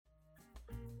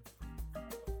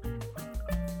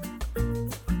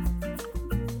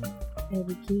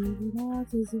every kid with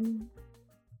autism.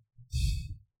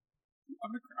 I'm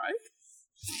gonna cry.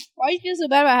 Why do you feel so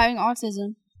bad about having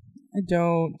autism? I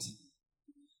don't.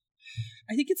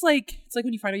 I think it's like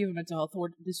when you find out you have a mental health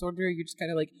disorder, you're just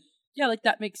kind of like, yeah, like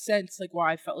that makes sense, like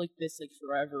why I felt like this like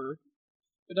forever.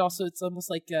 But also, it's almost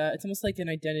like an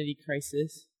identity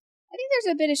crisis. I think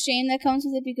there's a bit of shame that comes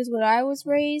with it because when I was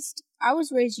raised,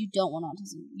 you don't want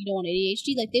autism, you don't want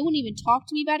ADHD. Like they wouldn't even talk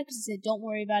to me about it because they said, "Don't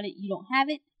worry about it. You don't have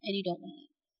it, and you don't want it."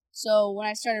 So when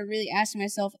I started really asking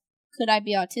myself, could I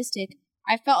be autistic?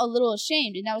 I felt a little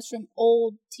ashamed, and that was from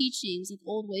old teachings, like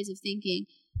old ways of thinking.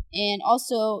 And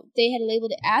also, they had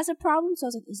labeled it as a problem, so I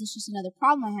was like, is this just another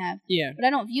problem I have? Yeah. But I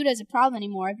don't view it as a problem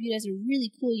anymore. I view it as a really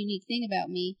cool, unique thing about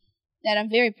me that I'm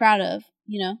very proud of,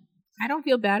 you know? I don't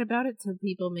feel bad about it, so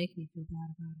people make me feel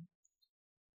bad about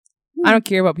it. I don't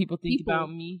care what people think about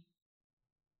me.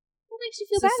 What makes you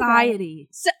feel Society.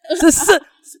 bad about it?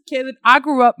 Caitlin, I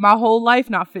grew up my whole life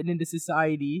not fitting into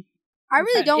society. I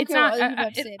really don't care what other people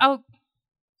have to say.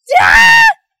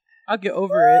 I'll get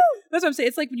over it. That's what I'm saying.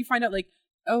 It's like when you find out, like,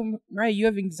 oh, right, you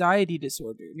have anxiety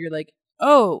disorder, and you're like,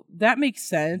 oh, that makes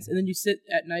sense. And then you sit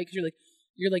at night because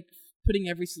you're like putting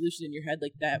every solution in your head,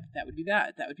 like that would be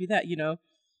that would be that, you know.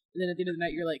 And then at the end of the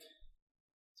night, you're like,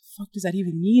 the fuck does that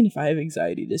even mean if I have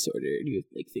anxiety disorder? And you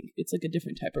like think it's like a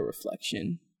different type of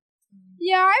reflection.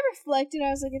 Yeah, I reflected.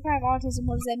 I was like, if I have autism,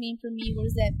 what does that mean for me? What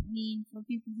does that mean for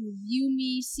people who view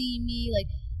me, see me? Like,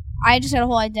 I just had a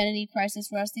whole identity crisis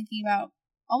where I was thinking about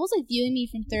almost like viewing me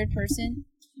from third person.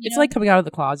 It's like coming out of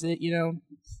the closet, you know?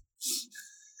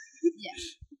 Yeah.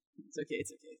 It's okay.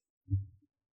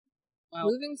 Well,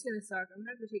 moving's gonna suck. I'm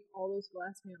gonna have to take all those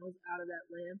glass panels out of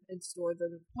that lamp and store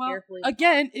them carefully.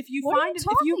 Again, if you what find are you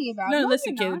talking about? No, No,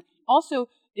 listen, you're Caleb. not. Also,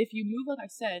 if you move, like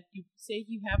I said, you say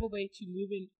you have a way to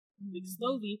move in like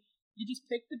slowly. You just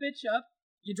pick the bitch up,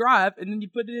 you drive, and then you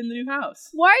put it in the new house.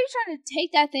 Why are you trying to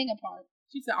take that thing apart?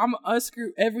 She said, "I'm gonna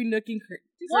unscrew every nook and cranny."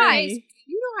 Why?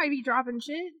 You know I be dropping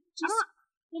shit.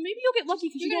 Well, maybe you'll get lucky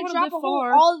because you You're don't gonna want to drop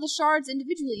live far. all of the shards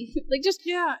individually. Like just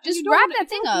just wrap that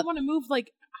thing up. You want to move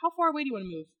like how far away do you want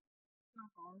to move? Not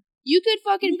far. You could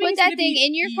fucking Moving put is that gonna thing be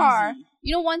in your easy. car.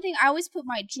 You know, one thing, I always put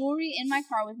my jewelry in my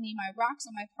car with me, my rocks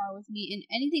in my car with me, and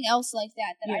anything else like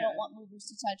that I don't want movers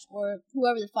to touch or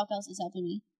whoever the fuck else is helping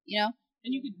me, you know?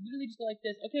 And you could literally just go like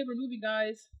this. Okay, we're moving,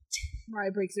 guys. Mariah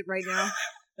breaks it right now.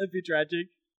 That'd be tragic.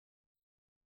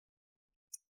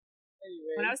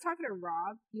 Anyway. When I was talking to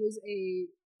Rob, he was a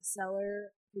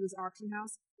seller for this auction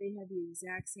house. They had the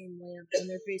exact same lamp on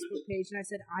their Facebook page, and I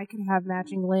said I could have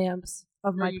matching lamps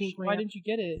of my pink lamp. Why didn't you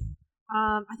get it?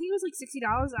 I think it was like $60.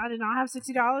 I did not have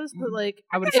 $60, but like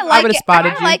I would have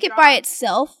spotted you. I like it by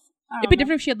itself. It'd be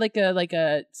different if she had like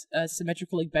a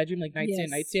symmetrical like bedroom, like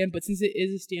nightstand. But since it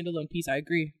is a standalone piece, I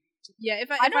agree. Yeah,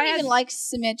 I don't even like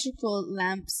symmetrical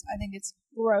lamps. I think it's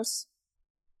gross.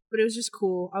 But it was just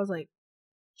cool. I was like,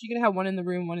 she gonna have one in the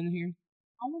room, one in here.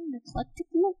 I want an eclectic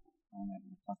look.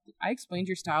 I explained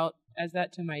your style as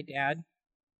that to my dad.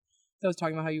 So I was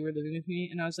talking about how you were living with me,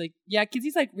 and I was like, yeah, because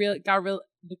he's like got real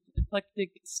eclectic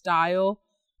style.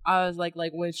 I was like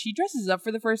when she dresses up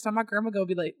for the first time, my grandma gonna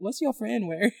be like, "What's your friend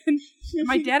wearing?" And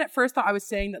my dad at first thought I was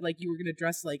saying that like you were gonna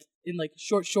dress like in like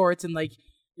short shorts and like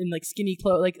in like skinny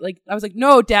clothes. Like I was like,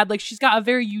 "No, Dad, like she's got a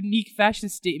very unique fashion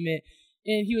statement."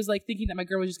 And he was like thinking that my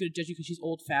grandma was just gonna judge you because she's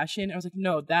old fashioned. I was like,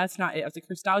 "No, that's not it." I was like,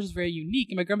 her style is just very unique,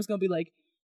 and my grandma's gonna be like,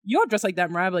 "You don't dress like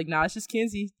that, Mariah." I'm like, "Nah, it's just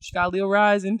Kenzie. She got a Leo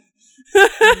rising."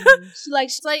 She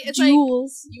likes it's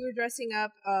jewels. Like you were dressing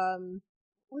up.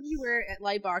 What did you wear at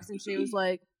Lightbox? And she was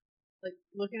like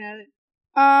looking at it.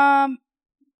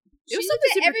 She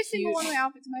looked at every single one of my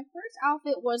outfits. My first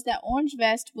outfit was that orange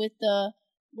vest with the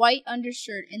white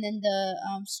undershirt and then the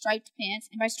striped pants.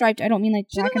 And by striped, I don't mean like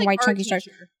black and white chunky stripes.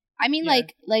 I mean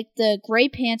like the gray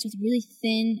pants with really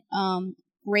thin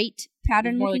great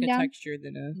pattern more looking like a down. texture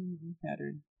than a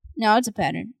pattern. No, it's a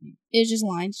pattern. It's just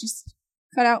lines, just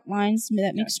cut out lines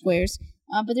that make squares.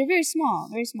 But they're very small,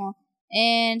 very small.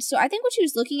 And so I think what she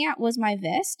was looking at was my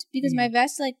vest, because my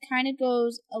vest like kind of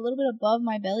goes a little bit above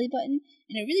my belly button,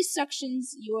 and it really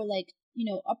suctions your like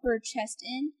upper chest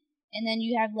in, and then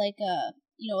you have like a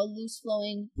a loose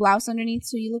flowing blouse underneath,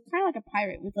 so you look kind of like a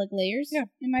pirate with like layers. Yeah,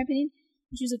 in my opinion.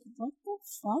 And she was like, "What the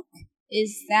fuck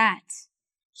is that?"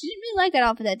 She didn't really like that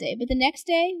outfit that day, but the next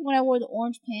day when I wore the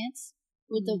orange pants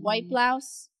with the white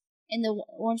blouse and the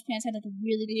orange pants had like a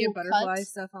really cool butterfly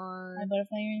cuts, stuff on, my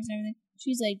butterfly earrings and everything.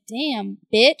 She's like, "Damn,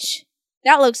 bitch,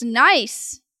 that looks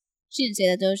nice." She didn't say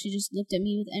that though. She just looked at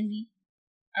me with envy.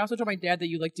 I also told my dad that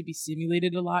you like to be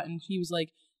stimulated a lot, and he was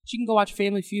like, "She can go watch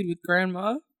Family Feud with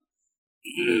Grandma."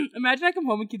 Imagine I come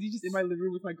home and Kenzie's just in my living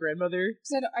room with my grandmother.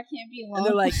 So I can't be alone. And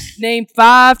they're like, name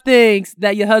 5 things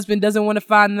that your husband doesn't want to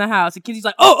find in the house. And Kenzie's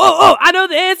like, oh, I know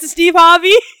the answer, Steve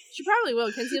Harvey. She probably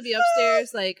will. Kenzie will be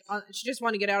upstairs, like, she just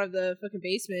want to get out of the fucking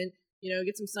basement,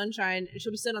 get some sunshine.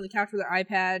 She'll be sitting on the couch with her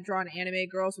iPad, drawing anime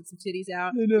girls with some titties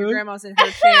out. Your grandma's in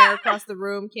her chair across the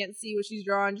room, can't see what she's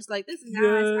drawing, just like, this is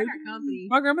nice, I got company.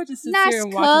 My grandma just sits there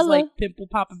and watches, like, pimple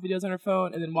popping videos on her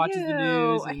phone, and then watches the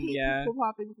news. I hate pimple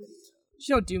popping videos.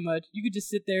 She don't do much. You could just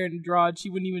sit there and draw, and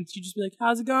she'd just be like,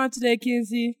 how's it going today,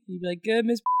 Kenzie? You'd be like, good,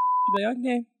 Miss. She'd be like,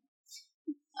 okay.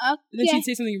 And then she'd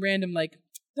say something random like,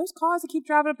 those cars that keep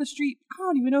driving up the street, I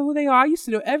don't even know who they are. I used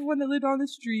to know everyone that lived on the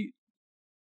street.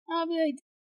 I'll be like,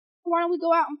 why don't we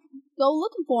go out and go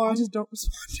looking for them? I just don't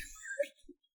respond to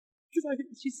her.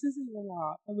 Because she says it a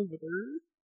lot. I live with her.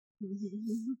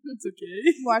 It's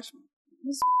okay. Watch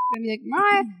Miss and be like,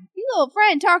 my little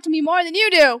friend talk to me more than you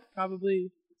do.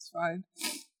 Probably. It's fine.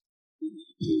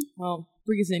 Well,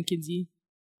 bring us in, Kenzie.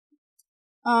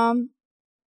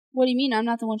 What do you mean? I'm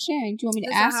not the one sharing. Do you want me to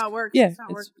That's ask? not how it works. Yeah, That's how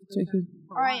it works. it's right here.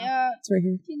 All right. It's right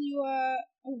here. Can you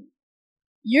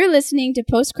You're listening to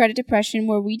Post Credit Depression,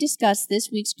 where we discuss this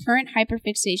week's current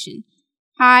hyperfixation.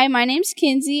 Hi, my name's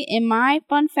Kinsey, and my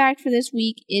fun fact for this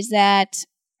week is that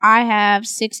I have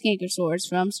 6 canker sores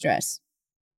from stress.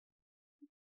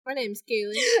 My name's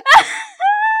Kaylee.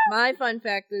 My fun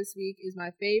fact this week is my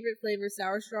favorite flavor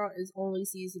sour straw is only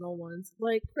seasonal ones,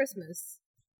 like Christmas.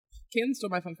 Caitlin stole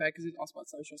my fun fact because it's also about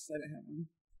social stuff. I didn't have one.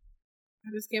 I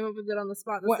just came up with it on the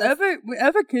spot.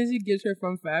 Whenever Kenzie gives her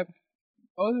fun fact,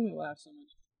 I wasn't going to laugh so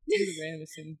much. It's the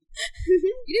randomest thing.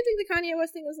 You didn't think the Kanye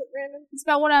West thing was random? It's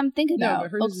about what I'm thinking No, about,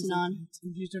 but hers focusing is on.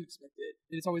 You just don't expect it.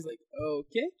 It's always like,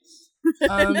 okay.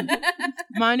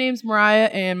 My name's Mariah,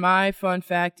 and my fun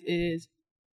fact is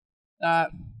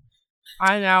that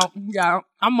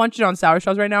I'm munching on sour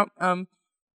straws right now.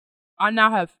 I now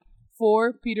have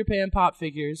 4 Peter Pan Pop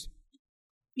figures.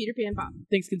 Peter Pan Pop.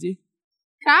 Thanks, Kenzie.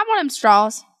 Can I have one of them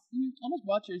straws? Almost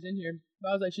bought yours in here. But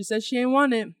I was like, she says she ain't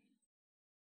want it.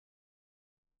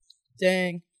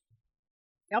 Dang.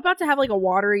 Y'all about to have like a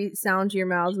watery sound to your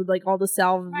mouths with like all the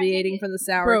salivating from the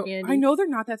sour candy. I know they're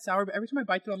not that sour, but every time I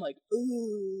bite them, I'm like,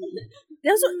 ooh.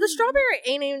 The strawberry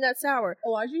ain't even that sour.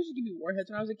 Elijah used to give me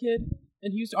warheads when I was a kid,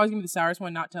 and he used to always give me the sourest one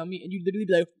and not tell me, and you'd literally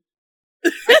be like,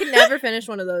 I can never finish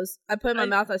one of those. I put it in my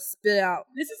mouth, I spit out.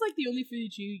 This is like the only fruity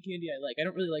chewy candy I like. I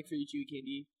don't really like fruity chewy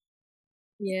candy.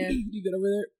 Yeah. You good over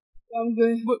there? I'm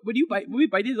good. When we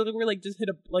bite these, we're like just hit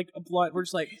a blunt. We're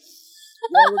just like,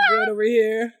 yeah, we're good over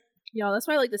here. Y'all, that's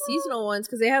why I like the seasonal ones,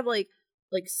 because they have like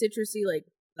citrusy, like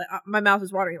my mouth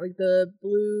is watering, like the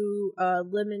blue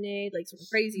lemonade, like some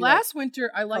crazy. Last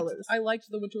winter, I liked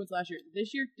the winter ones last year.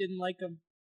 This year, didn't like them.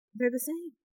 They're the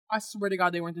same. I swear to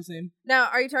God, they weren't the same. Now,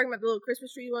 are you talking about the little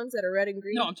Christmas tree ones that are red and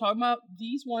green? No, I'm talking about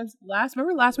these ones.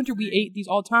 Remember last winter we ate these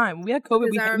all the time. When we had COVID,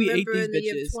 we ate these in the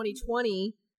year bitches.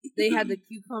 2020, they had the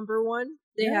cucumber one.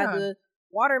 They had the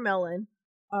watermelon,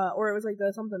 or it was like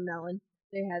the something melon.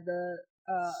 They had the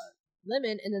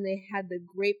lemon, and then they had the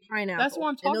grape pineapple. That's what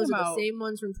I'm talking about. And those are the same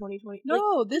ones from 2020. No,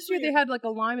 like, this year they had like a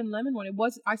lime and lemon one. It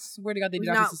was. I swear to God, they did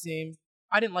not taste the same.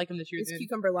 I didn't like them this year. Is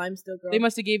cucumber lime still growing? We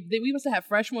must have had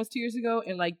fresh ones 2 years ago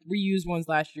and like reused ones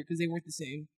last year because they weren't the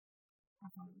same.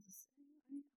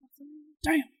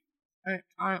 Damn.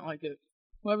 I don't like it.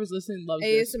 Whoever's listening loves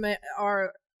this. ASMR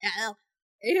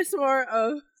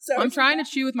of. Sorry. I'm trying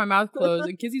to chew with my mouth closed,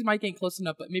 and Kizzy's mic ain't close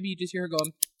enough, but maybe you just hear her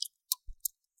going.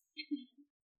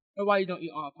 Or why you don't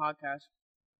eat on a podcast?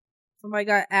 Somebody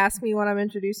got asked me what I'm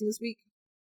introducing this week.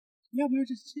 Yeah, we were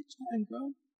just chit-chatting,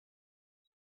 bro.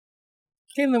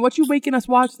 Caitlin, what you making us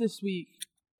watch this week?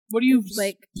 What are you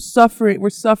suffering? We're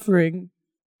suffering.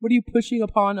 What are you pushing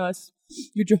upon us?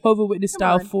 Your Jehovah Witness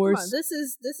style force. Come on.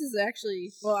 This is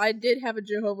actually, well, I did have a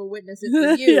Jehovah Witness it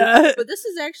for you, but this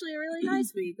is actually a really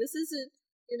nice week. This isn't,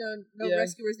 no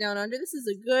Rescuers Down Under. This is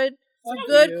a good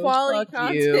quality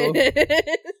content.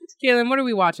 Caitlin, what are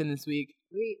we watching this week?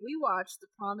 We watched The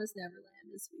Promised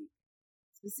Neverland this week,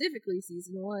 specifically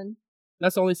season 1.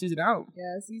 That's the only season out.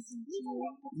 Yeah, season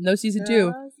 2. No season 2.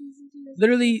 Season 2.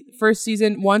 Literally, first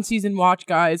season, 1 season watch,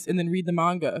 guys, and then read the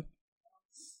manga.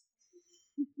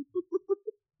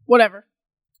 Whatever.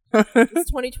 It's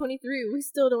 2023. We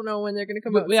still don't know when they're going to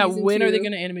come out. Yeah, when are they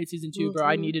going to animate season 2, bro?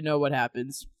 I need to know what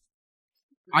happens.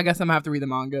 I guess I'm going to have to read the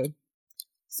manga.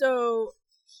 So,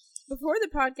 before the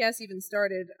podcast even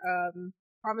started,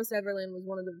 Promised Neverland was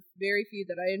one of the very few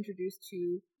that I introduced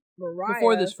to Mariah.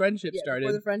 Before this friendship started.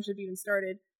 Before the friendship even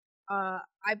started.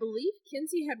 I believe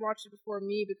Kinsey had watched it before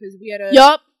me because we had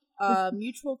a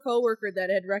mutual coworker that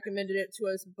had recommended it to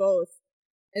us both.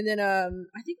 And then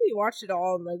I think we watched it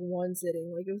all in like one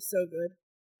sitting. Like it was so good.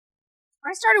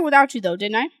 I started without you though,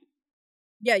 didn't I?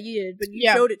 Yeah, you did, but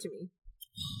you showed it to me.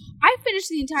 I finished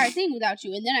the entire thing without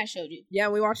you, and then I showed you. Yeah,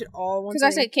 we watched it all in one because I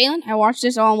said, Kaylin, I watched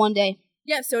this all in one day.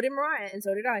 Yeah, so did Mariah, and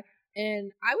so did I.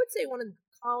 And I would say one of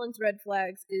Colin's red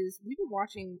flags is we've been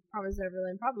watching Promised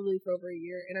Neverland probably for over a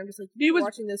year, and I'm just like, he was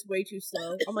watching this way too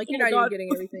slow. I'm like, you're not even getting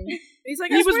everything. And he's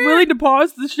like, he was willing to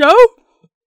pause the show.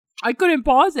 I couldn't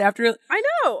pause it after. I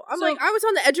know. I'm like, I was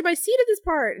on the edge of my seat at this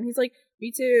part, and he's like,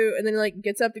 me too. And then like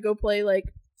gets up to go play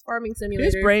like farming simulator.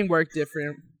 His brain worked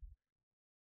different.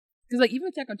 Because like even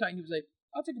Attack on Titan, he was like,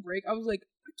 I'll take a break. I was like,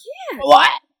 I can't.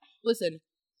 What? Listen,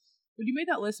 when you made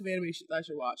that list of animation that I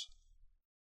should watch.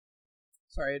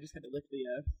 Sorry, I just had to lick the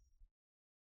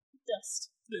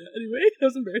dust. Yeah, anyway, that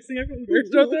was embarrassing. I feel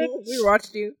embarrassed about that. We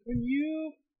watched you. When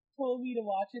you told me to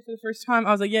watch it for the first time,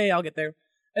 I was like, yeah, I'll get there.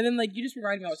 And then, like, you just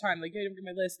reminded me all the time, like, hey, don't get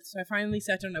my list. So I finally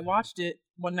sat down and I watched it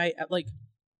one night at, like,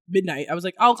 midnight. I was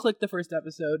like, I'll click the first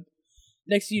episode.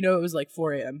 Next thing you know, it was, like,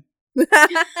 4 a.m. And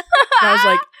I was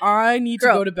like, I need to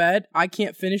go to bed. I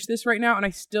can't finish this right now. And I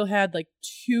still had, like,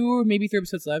 2 or maybe 3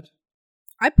 episodes left.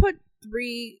 I put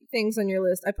 3 things on your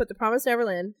list. I put The Promised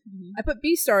Neverland. Mm-hmm. I put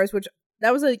Beastars, which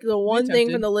that was, like, the one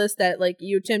thing from the list that, like,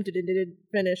 you attempted and didn't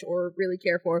finish or really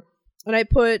care for. And I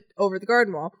put Over the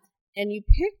Garden Wall. And you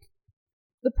picked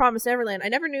The Promised Neverland. I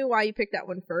never knew why you picked that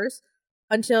one first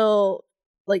until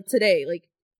like today. Like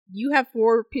you have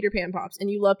 4 Peter Pan pops and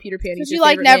you love Peter Pan. Because you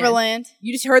like Neverland. Man.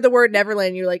 You just heard the word Neverland.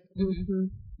 And you're like,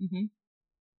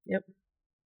 Yep.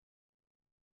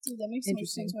 Dude, that makes so much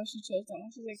sense why she chose that one.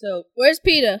 She's like, so where's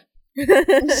Peter?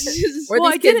 Well,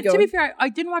 I didn't. To be fair, I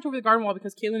didn't watch Over the Garden Wall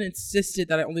because Kaylin insisted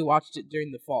that I only watched it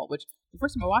during the fall. Which the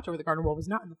first time I watched Over the Garden Wall was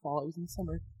not in the fall; it was in the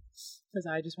summer because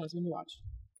I just wanted something to watch.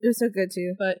 It was so good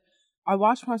too. But I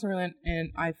watched Promised Neverland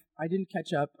and I didn't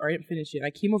catch up or I didn't finish it. I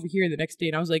came over here the next day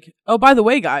and I was like, oh, by the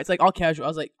way, guys, like all casual. I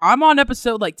was like, I'm on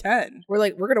episode like 10. We're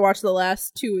going to watch the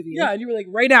last 2 with you. Yeah, and you were like,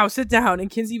 right now, sit down. And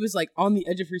Kinsey was like on the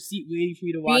edge of her seat waiting for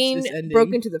me to watch this ending.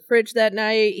 Broke into the fridge that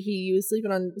night. He was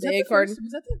sleeping on the egg carton.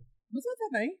 Was that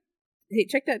night? Hey,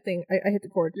 check that thing. I hit the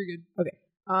cord. You're good. Okay.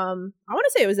 I want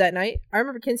to say it was that night. I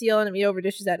remember Kinsey yelling at me over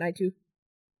dishes that night too.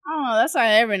 Oh, that's like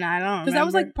every night. I don't remember. Because that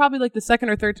was like probably like the second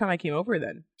or third time I came over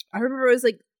then. I remember it was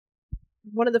like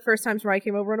one of the first times Mariah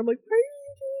came over and I'm like, why are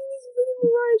you doing this with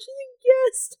Mariah? She's a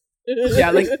guest.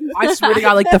 Yeah, like I swear to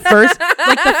God, like the first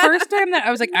time that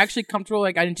I was like actually comfortable,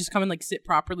 like I didn't just come and like sit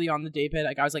properly on the daybed,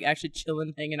 like I was like actually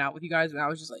chilling, hanging out with you guys, and I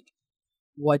was just like,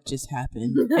 what just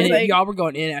happened? And like, y'all were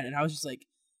going in at it, and I was just like,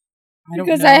 I don't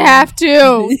know. Because I have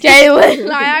to,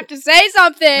 Kaylin. I have to say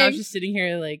something. And I was just sitting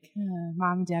here like,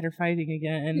 mom and dad are fighting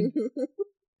again.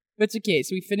 But it's okay.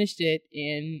 So we finished it,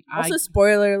 and also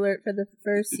spoiler alert for the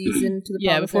first season to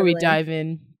the before we dive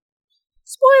in.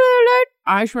 Spoiler alert!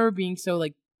 I just remember being so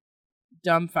like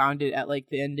dumbfounded at like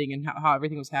the ending and how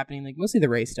everything was happening, like mostly the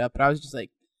Ray stuff. But I was just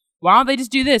like, why don't they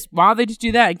just do this? Why don't they just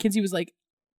do that? And Kinsey was like,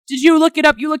 did you look it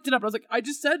up? You looked it up. I was like, I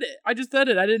just said it. I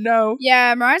didn't know.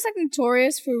 Yeah, Mariah's like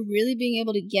notorious for really being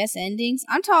able to guess endings.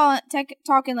 I'm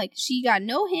talking like she got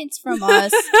no hints from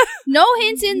us. No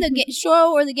hints in the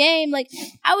show or the game. Like,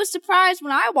 I was surprised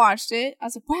when I watched it. I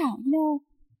was like, wow,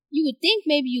 you would think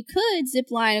maybe you could zip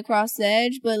line across the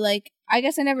edge, but like, I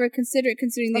guess I never considered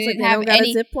considering they didn't have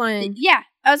any zip line. Yeah,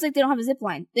 I was like, they don't have a zip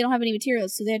line. They don't have any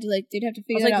materials, so they'd have to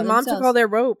figure it out. The mom took all their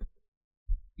rope.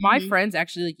 My friends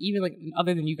actually, like, even like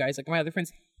other than you guys, like my other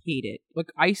friends hate it. Like,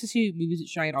 I used to see movies at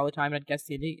Cheyenne all the time, and I'd guess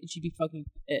the ending, and she'd be fucking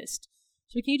pissed.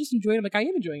 So like, can you just enjoy it? I'm like, I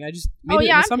am enjoying it. I just made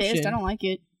an assumption. I'm pissed. I don't like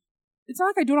it. It's not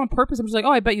like I do it on purpose. I'm just like,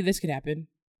 oh, I bet you this could happen.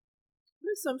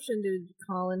 What assumption did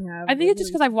Colin have? I think it's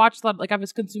just because I've watched a lot. Like, I've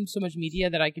just consumed so much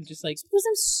media that I can just like. It's because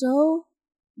I'm so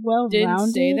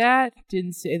well-rounded.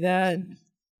 Didn't say that.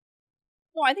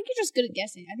 No, I think you're just good at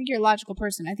guessing. I think you're a logical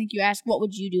person. I think you ask, what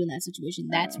would you do in that situation?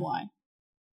 That's why.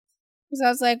 Because I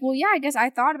was like, well, yeah, I guess I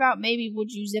thought about maybe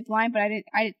would you zip line, but I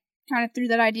kind of threw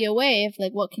that idea away. If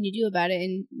like, what can you do about it?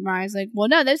 And Mariah's like, well,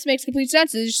 no, this makes complete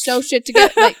sense. It's just so shit to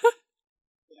get. Like,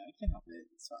 yeah, I can't help it.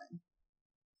 It's fine.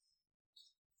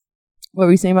 What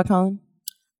were you saying about Colin?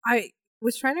 I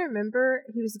was trying to remember.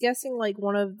 He was guessing like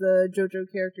one of the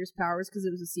JoJo characters' powers because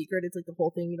it was a secret. It's like the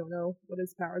whole thing. You don't know what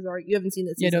his powers are. You haven't seen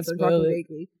this season, so I'm talking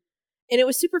vaguely. And it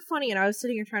was super funny, and I was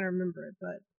sitting here trying to remember it, but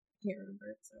I can't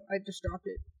remember it, so I just dropped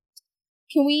it.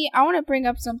 I want to bring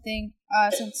up something,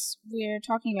 since we're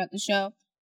talking about the show.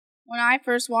 When I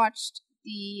first watched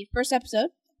the first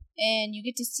episode, and you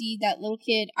get to see that little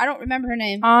kid, I don't remember her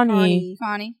name. Connie.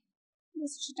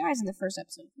 She dies in the first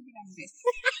episode.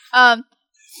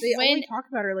 They only talk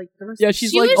about her like the rest. Yeah,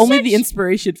 she's like only the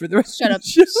inspiration for the rest. Shut of up. the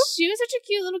show. She was such a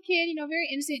cute little kid, very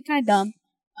innocent, kind of dumb.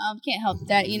 Can't help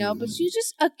that, but she was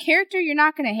just a character you're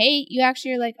not gonna hate. You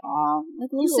actually are like, oh,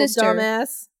 like a little sister,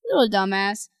 little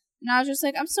dumbass. And I was just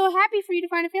like, I'm so happy for you to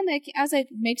find a family. I was like,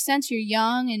 makes sense. You're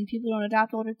young and people don't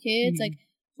adopt older kids. Like,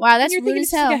 wow, that's rude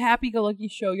as hell. It's like a happy-go-lucky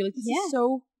show. You're like, this is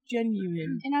so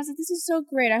genuine. And I was like, this is so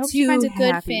great. I hope she finds a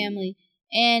good family.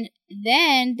 And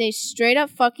then they straight up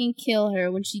fucking kill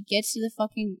her when she gets to the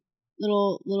fucking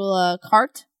little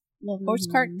cart, little horse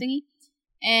cart thingy.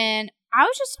 And I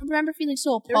was just remember feeling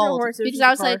so appalled because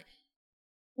I was like,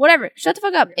 whatever, shut the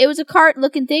fuck up. It was a cart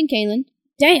looking thing, Kaylin.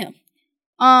 Damn.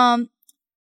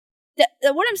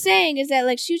 What I'm saying is that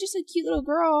like she was just a cute little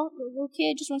girl, little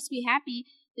kid, just wants to be happy.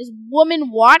 This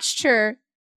woman watched her,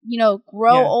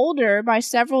 grow older by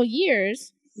several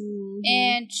years,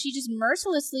 and she just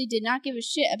mercilessly did not give a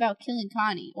shit about killing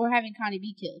Connie or having Connie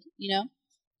be killed. Yeah.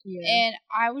 And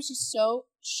I was just so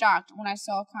shocked when I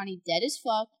saw Connie dead as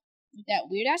fuck with that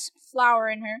weird ass flower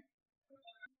in her.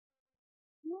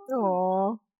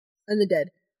 Aww. And the dead.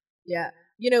 Yeah.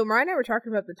 Mariah and I were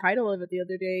talking about the title of it the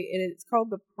other day, and it's called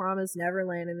The Promised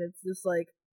Neverland, and it's this, like,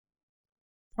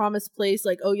 promised place,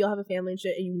 like, oh, you'll have a family and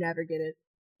shit, and you never get it.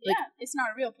 Like, it's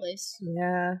not a real place.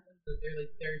 Yeah.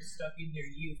 They're stuck in their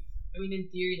youth. I mean,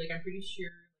 in theory, like, I'm pretty sure...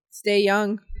 Stay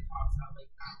young. It talks about, like,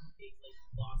 how they, like,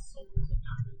 lost souls, like,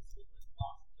 after they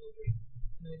lost children.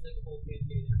 And there's, like, a whole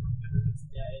family that never gets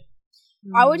dead.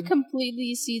 I would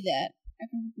completely see that. I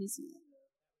completely see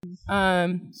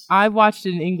that. I watched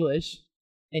it in English.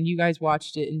 And you guys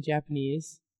watched it in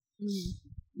Japanese.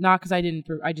 Not because I didn't.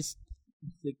 I just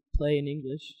like play in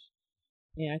English.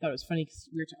 And I thought it was funny because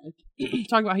we were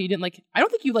talking about how you didn't like. I don't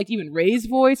think you liked even Ray's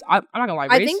voice. I'm not gonna lie.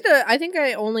 I think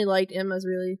I only liked Emma's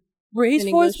really. Ray's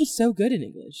voice was so good in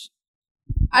English.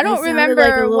 I don't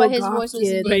remember what his voice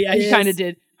was. But yeah, he kind of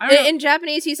did. In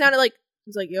Japanese, he sounded like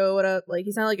he's like, "Yo, what up?" Like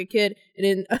he sounded like a kid. And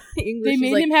in English, they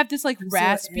made him have this like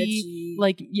raspy,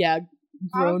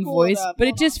 grown voice, but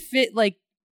it just fit like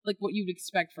what you'd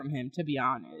expect from him, to be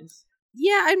honest.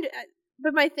 Yeah,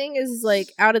 but my thing is,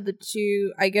 like, out of the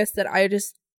two, I guess that I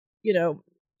just,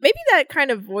 maybe that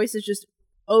kind of voice is just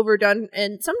overdone,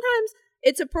 and sometimes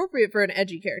it's appropriate for an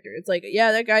edgy character. It's like,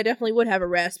 yeah, that guy definitely would have a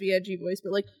raspy, edgy voice,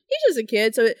 but, like, he's just a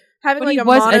kid, so having, like, a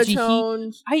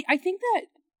monotone... I think that,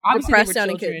 obviously they were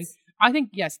children. Kids. I think,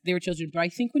 yes, they were children, but I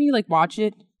think when you, like, watch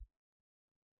it...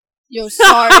 Yo,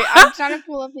 sorry, I'm trying to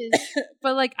pull up his...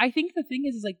 But, like, I think the thing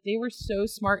is, like, they were so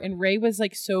smart, and Ray was,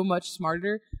 like, so much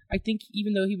smarter. I think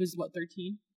even though he was,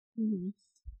 13? Mm-hmm.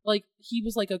 Like, he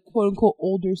was, like, a quote-unquote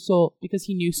older soul because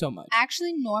he knew so much.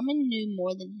 Actually, Norman knew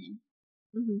more than him.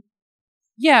 Mm-hmm.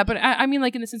 Yeah, but I mean,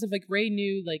 like, in the sense of, like, Ray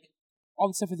knew, like, all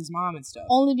the stuff with his mom and stuff.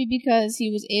 Only because he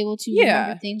was able to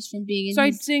remember things from being in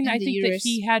I'm saying I think that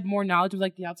he had more knowledge of,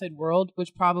 like, the outside world,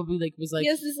 which probably, like, was, like... He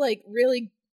has this, like,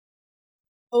 really...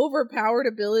 overpowered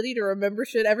ability to remember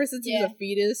shit ever since he was a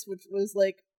fetus, which was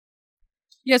like...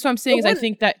 Yeah, that's what I'm saying is I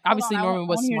think that obviously Norman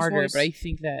was smarter, but I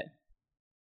think that...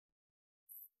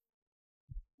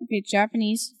 Okay,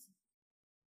 Japanese.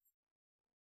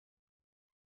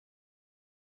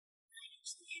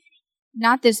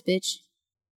 Not this bitch.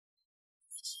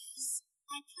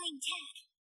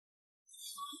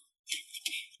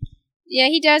 Yeah,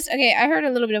 he does. Okay, I heard a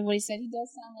little bit of what he said. He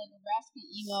does sound like a raspy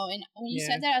emo. And when you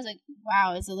said that, I was like,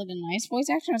 wow, is it like a nice voice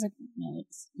actor? I was like,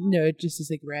 no, it just is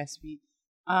like raspy.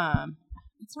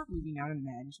 It's not moving out in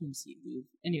that. I just want to see it move.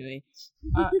 Anyway.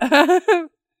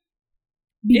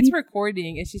 It's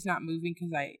recording. It's just not moving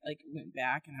because I like went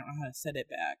back and I don't know how to set it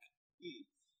back.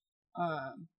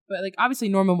 But like obviously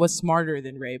Norman was smarter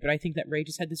than Ray, but I think that Ray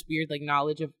just had this weird like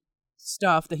knowledge of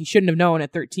stuff that he shouldn't have known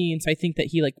at 13. So I think that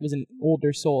he like was an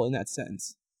older soul in that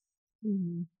sense.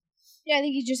 Mm-hmm. Yeah, I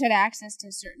think he just had access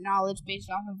to certain knowledge based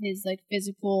off of his like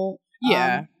physical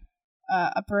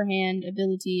upper hand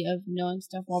ability of knowing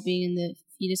stuff while being in the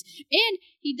fetus. And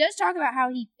he does talk about how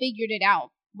he figured it out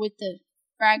with the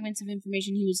fragments of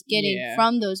information he was getting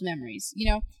from those memories. You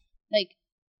know, like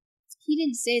he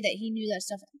didn't say that he knew that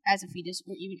stuff as a fetus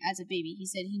or even as a baby. He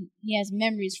said he has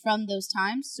memories from those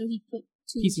times, so he put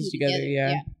pieces together.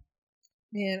 Yeah.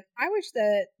 Man, I wish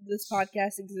that this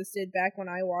podcast existed back when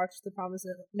I watched The Promised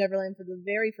Neverland for the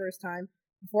very first time,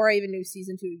 before I even knew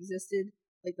season 2 existed.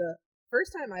 Like, the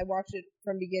first time I watched it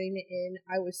from beginning to end,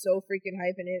 I was so freaking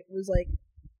hyped, and it was like,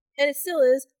 and it still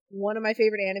is, one of my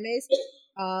favorite animes.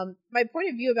 My point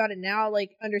of view about it now,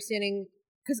 like, understanding,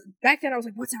 because back then I was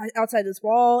like, what's outside this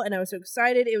wall? And I was so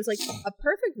excited. It was like a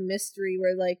perfect mystery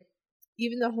where, like,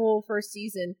 even the whole first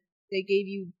season, they gave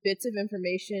you bits of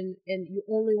information and you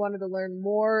only wanted to learn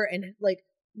more, and like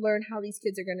learn how these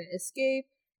kids are going to escape.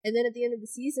 And then at the end of the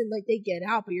season, like, they get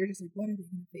out, but you're just like, what are they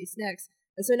going to face next?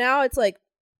 And so now it's like,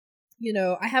 you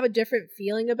know, I have a different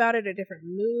feeling about it, a different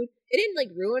mood. It didn't,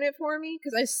 like, ruin it for me,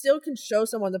 because I still can show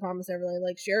someone The Promised Neverland,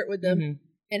 like, share it with them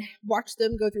and watch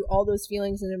them go through all those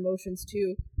feelings and emotions,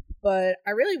 too. But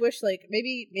I really wish, like,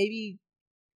 maybe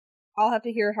I'll have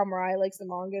to hear how Mariah likes the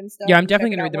manga and stuff. Yeah, I'm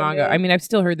definitely gonna read the manga. I mean, I've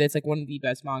still heard that it's like one of the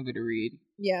best manga to read.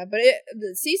 Yeah, but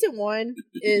the season 1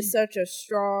 is such a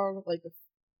strong, like,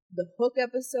 the hook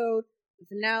episode, the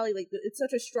finale, like, it's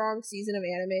such a strong season of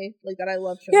anime, like, that I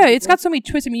love showing. Yeah, it's got so many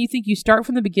twists. I mean, you think you start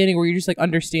from the beginning where you're just like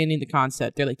understanding the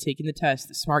concept. They're like taking the test.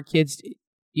 The smart kids,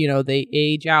 you know, they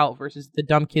age out versus the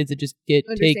dumb kids that just get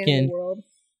taken. The world.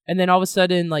 And then all of a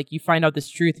sudden, like, you find out this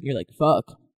truth and you're like,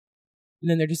 fuck. And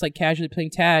then they're just like casually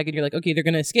playing tag and you're like, okay, they're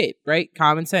going to escape, right?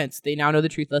 Common sense. They now know the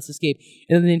truth. Let's escape.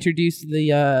 And then they introduce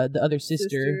the other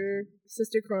sister.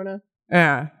 Sister Krona.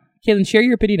 Yeah. Kaylin, share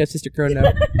your opinion of Sister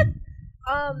Krona.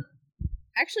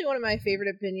 Actually, one of my favorite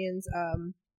opinions,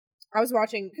 I was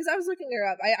watching, because I was looking her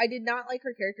up. I did not like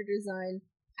her character design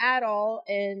at all.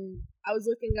 And I was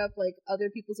looking up, like, other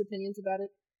people's opinions about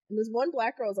it. And this one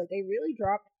black girl was like, they really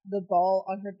dropped the ball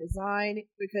on her design,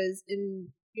 because in,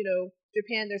 you know,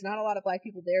 Japan, there's not a lot of black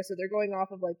people there, so they're going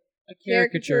off of, like,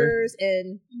 caricatures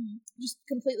and just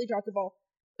completely dropped the ball.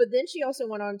 But then she also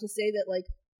went on to say that, like,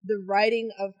 the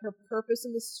writing of her purpose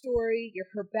in the story,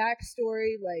 her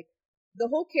backstory, like, the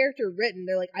whole character written,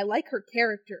 they're like, I like her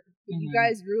character, but you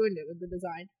guys ruined it with the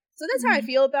design. So that's how I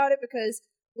feel about it, because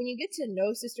when you get to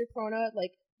know Sister Krona,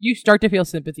 like, you start to feel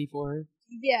sympathy for her.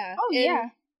 Yeah. Oh, yeah.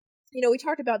 You know, we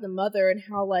talked about the mother and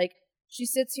how, like, she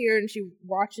sits here and she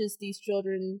watches these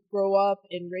children grow up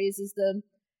and raises them.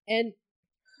 And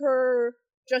her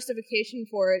justification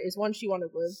for it is, one, she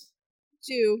wanted to live.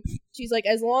 Two, she's like,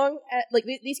 as long as, like,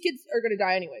 these kids are going to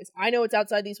die anyways. I know it's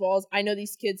outside these walls. I know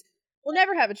these kids will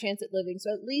never have a chance at living.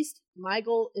 So at least my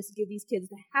goal is to give these kids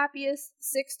the happiest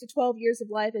 6 to 12 years of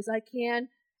life as I can.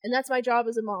 And that's my job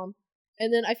as a mom.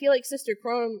 And then I feel like Sister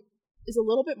Krona is a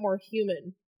little bit more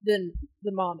human than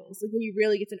the mom is. Like, when you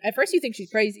really get to, at first you think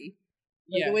she's crazy,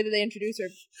 like, the way that they introduce her,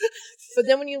 but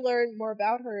then when you learn more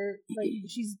about her, like,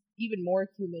 she's even more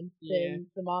human than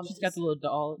the mom. She's got the little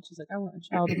doll. She's like, I want a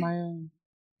child of my own.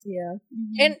 Yeah.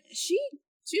 And she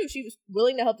was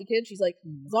willing to help the kid. She's like,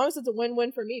 as long as it's a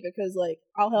win-win for me, because, like,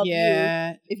 I'll help you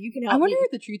if you can help me. I wonder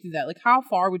if the truth is that, like, how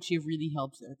far would she have really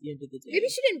helped her at the end of the day? Maybe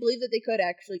she didn't believe that they could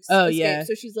actually escape.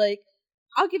 So she's like,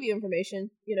 I'll give you information,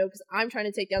 you know, because I'm trying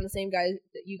to take down the same guy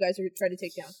that you guys are trying to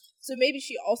take down. So maybe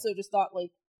she also just thought,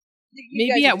 like,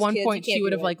 maybe at one point she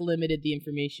would have, like, limited the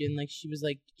information. Like, she was,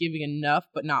 like, giving enough,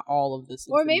 but not all of this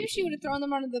information. Or maybe she would have thrown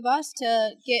them under the bus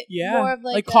to get more of,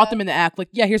 like, caught them in the act. Like,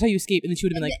 yeah, here's how you escape. And then she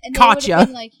would have been like, caught ya.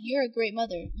 Like, you're a great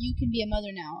mother. You can be a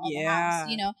mother now of the house,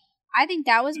 you know? I think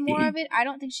that was more of it. I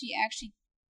don't think she actually,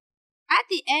 at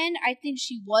the end, I think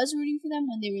she was rooting for them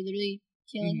when they were literally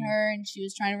killing her and she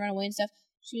was trying to run away and stuff.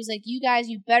 She was like, you guys,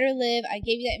 you better live. I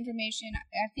gave you that information.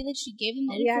 I feel like she gave them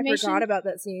the information. Yeah, I forgot about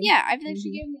that scene. Yeah, I feel like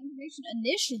she gave them the information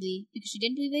initially because she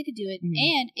didn't believe they could do it,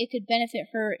 and it could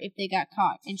benefit her if they got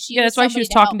caught. And she that's why she was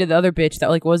talking to the other bitch that,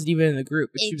 like, wasn't even in the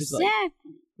group. But she was like,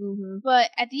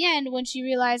 But at the end, when she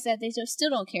realized that they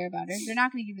still don't care about her, they're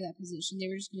not going to give her that position. They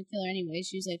were just going to kill her anyway.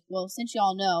 She was like, well, since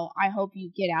y'all know, I hope you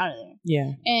get out of there.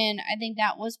 Yeah. And I think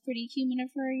that was pretty human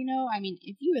of her, you know? I mean,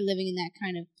 if you were living in that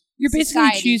kind of you're basically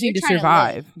choosing to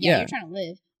survive. Yeah, you're trying to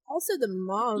live. Also, the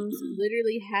moms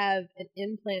literally have an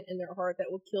implant in their heart that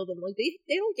will kill them. Like,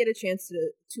 they don't get a chance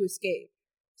to escape.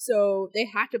 So they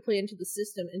have to play into the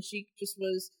system, and she just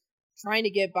was trying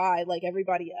to get by like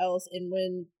everybody else. And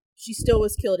when she still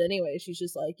was killed anyway, she's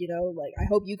just like, you know, like, I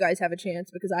hope you guys have a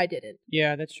chance because I didn't.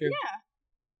 Yeah, that's true.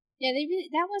 Yeah,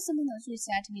 that was something that was really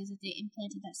sad to me, is that they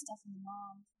implanted that stuff in the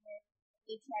moms.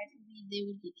 They tried to believe they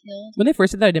would get killed. When they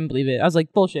first said that, I didn't believe it. I was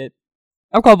like, bullshit.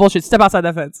 I'm called bullshit. Step outside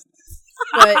that fence.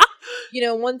 But, you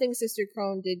know, one thing Sister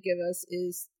Krone did give us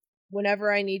is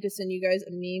whenever I need to send you guys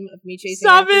a meme of me chasing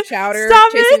after Chowder,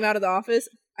 chasing him out of the office,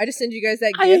 I just send you guys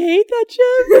that GIF. I hate that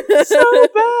GIF so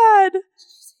bad.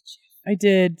 I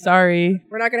did. Sorry.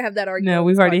 We're not going to have that argument. No,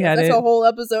 we've already had it. That's a whole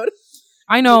episode.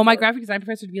 I know. My graphic design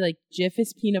professor would be like, GIF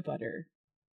is peanut butter.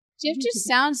 GIF just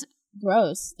sounds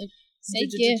gross. Like, say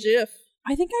GIF.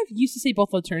 I think I've used to say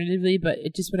both alternatively, but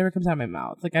it just whatever comes out of my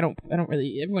mouth. Like, I don't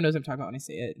really. Everyone knows what I'm talking about when I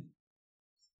say it.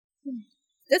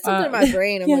 That's something in my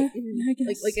brain. I'm like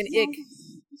an ick.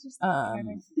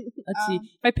 Let's see.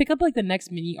 If I pick up like the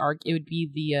next mini arc, it would be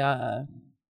the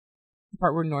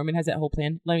part where Norman has that whole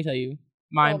plan. Let me tell you,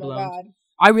 mind blown.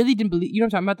 I really didn't believe. You know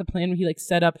what I'm talking about? The plan when he like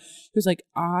set up. He was like,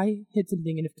 I hid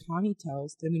something, and if Connie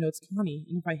tells, then we know it's Connie.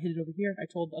 And if I hid it over here, I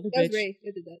told the other bitch. That was Ray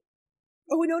that did that.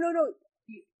 Oh no.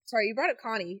 Sorry, you brought up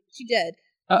Connie. She did.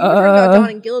 Don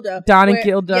and Gilda. And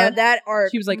Gilda. Yeah, that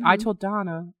arc. She was like, I told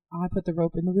Donna, I put the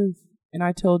rope in the roof, and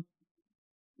I told,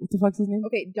 what the fuck's his name?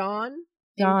 Okay, Don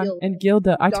and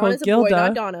Gilda. I told Gilda. Boy,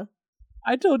 not Donna.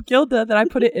 I told Gilda that I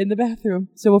put it in the bathroom,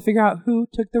 so we'll figure out who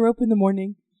took the rope in the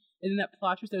morning. And then that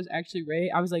plot twist that was actually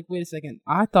Ray. I was like, wait a second.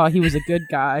 I thought he was a good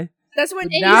guy. That's when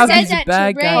now he said he's that a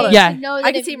bad to Ray guy. To Yeah, know that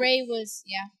I can see Ray was.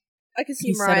 Yeah. I can see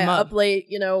He set Mariah him up late,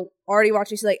 already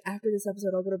watching. She's like, after this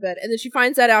episode, I'll go to bed, and then she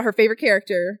finds that out her favorite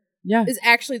character is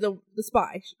actually the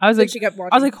spy. I was like, she kept watching.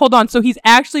 I was like, hold on. So he's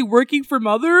actually working for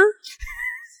Mother?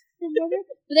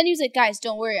 But then he was like, guys,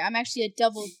 don't worry. I'm actually a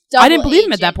double I didn't believe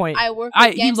him at agent. that point. I work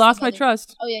He lost my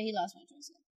trust. Oh yeah, he lost my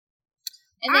trust.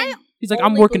 And then He's like,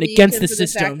 I'm working against the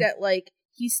system. The fact that like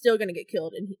he's still gonna get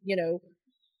killed, and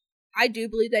I do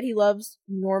believe that he loves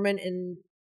Norman and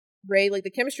Ray. Like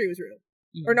the chemistry was real,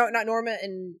 or no, not Norman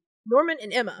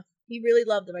and Emma. He really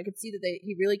loved them. I could see that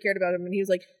he really cared about him, and he was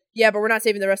like, yeah, but we're not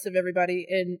saving the rest of everybody,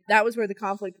 and that was where the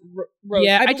conflict rose.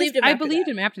 Yeah, I believed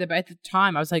him after that, but at the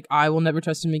time, I was like, I will never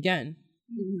trust him again.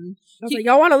 Mm-hmm. I was like,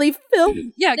 y'all want to leave Phil?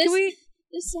 Yeah, can we?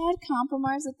 The sad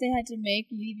compromise that they had to make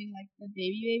leaving like the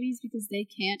babies because they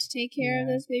can't take care of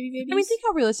those babies. I mean, think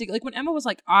how realistic. Like when Emma was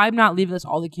like, "I'm not leaving this.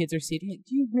 All the kids are safe." I'm like,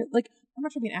 do you I'm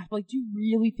not trying to be an asshole. Like, do you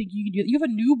really think you can do that? You have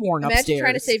a newborn upstairs. Imagine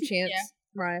trying to save Chance. Yeah.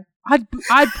 Right.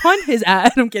 I'd punt his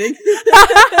ass. I'm kidding.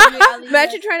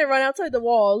 Imagine trying to run outside the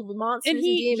walls with monsters and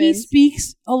demons. He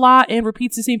speaks a lot and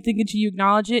repeats the same thing until you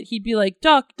acknowledge it. He'd be like,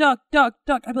 duck, duck, duck,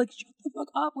 duck. I'd be like, shut the fuck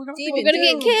up. We're gonna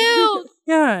get killed.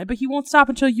 Yeah, but he won't stop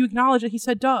until you acknowledge that he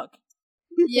said duck.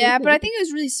 Yeah, but I think it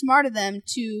was really smart of them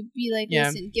to be like,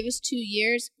 listen, give us 2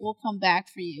 years. We'll come back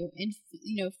for you. And,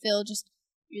 Phil,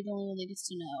 you're the only one that gets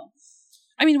to know.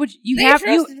 I mean, which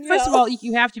first of all,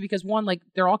 you have to, because one, like,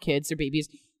 they're all kids, they're babies.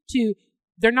 2,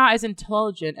 they're not as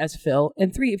intelligent as Phil.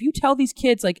 And 3, if you tell these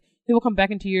kids, like, they will come back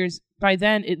in 2 years, by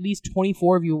then, at least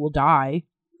 24 of you will die.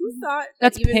 Who thought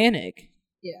that's panic.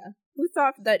 Yeah. Who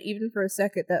thought that even for a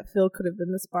second that Phil could have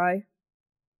been the spy?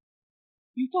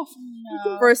 You thought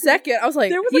no. For a second, I was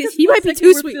like, was he might be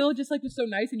too sweet. Phil just like was so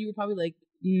nice, and you were probably like,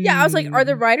 yeah. I was like, are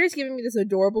the writers giving me this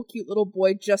adorable, cute little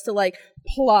boy just to like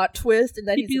plot twist, and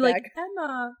then he'd be like,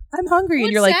 Emma, I'm hungry,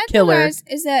 and you're What's like, sad killer.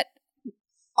 Is that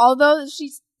although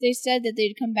they said that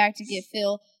they'd come back to get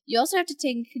Phil, you also have to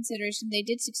take into consideration they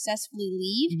did successfully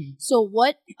leave. Mm-hmm. So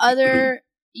what other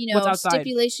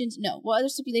stipulations? No, what other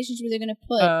stipulations were they going to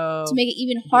put to make it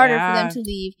even harder for them to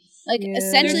leave? Like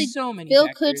essentially, so many Phil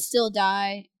factors. could still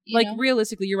die. Like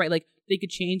realistically, you're right. Like they could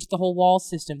change the whole wall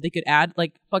system. They could add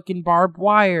like fucking barbed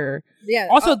wire. Yeah.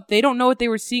 Also, they don't know what they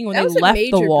were seeing when they left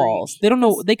the walls. They don't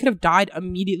know. They could have died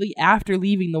immediately after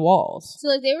leaving the walls. So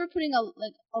like they were putting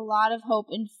a lot of hope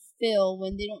in Phil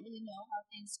when they don't really know how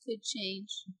things could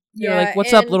change. They're like,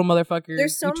 "What's up, little motherfucker?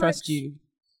 There's so we trust much, you."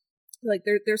 Like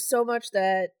there's so much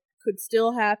that could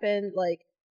still happen. Like,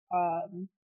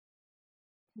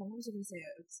 what was I going to say?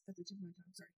 It's at the tip of my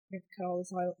tongue. Sorry, I have to cut all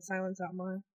the silence out.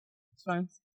 It's fine.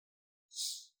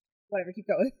 Whatever, keep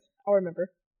going. I'll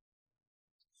remember.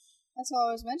 That's all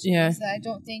I was mentioning. Yeah. Is that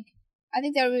I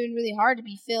think that would have been really hard to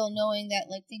be Phil, knowing that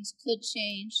like things could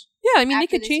change. Yeah, I mean they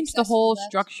could change the whole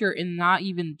structure, and not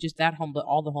even just that home, but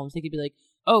all the homes. They could be like,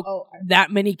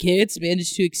 that many kids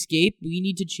managed to escape. We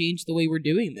need to change the way we're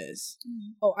doing this.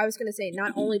 Oh, I was gonna say,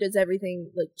 not only does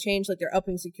everything like change, like they're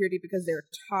upping security because their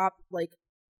top like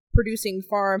producing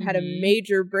farm had a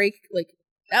major break. Like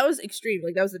that was extreme.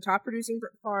 Like that was the top producing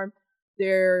farm.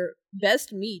 Their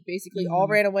best meat basically all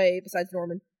ran away besides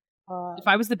Norman. If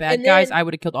I was the bad guys, I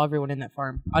would have killed everyone in that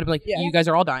farm. I'd be like, you guys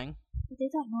are all dying. But they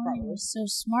thought Norman was so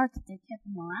smart that they kept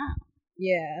him around.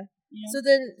 Yeah. You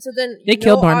know? So then they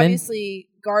killed Norman. Obviously,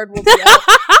 guard will be out.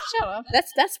 Shut up.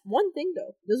 That's one thing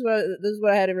though. This is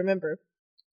what I had to remember.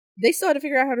 They still had to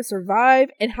figure out how to survive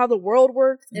and how the world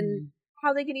works and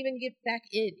how they can even get back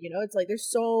in. It's like there's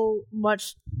so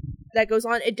much that goes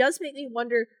on. It does make me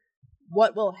wonder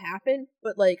what will happen,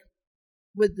 but like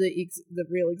with the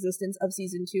real existence of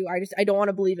season 2, I don't want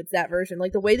to believe it's that version.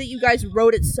 Like the way that you guys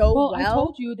wrote it so well. I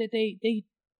told you that they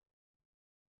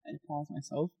I pause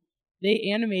myself.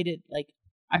 They animated like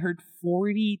I heard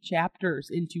 40 chapters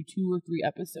into 2 or 3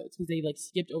 episodes because they like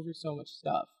skipped over so much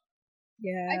stuff.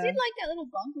 Yeah, I did like that little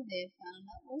bunker they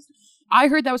found. I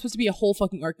heard that was supposed to be a whole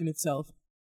fucking arc in itself.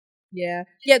 Yeah.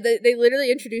 They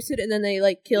literally introduced it and then they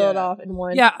like kill it off in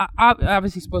one. Yeah,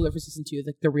 obviously spoiler for season 2,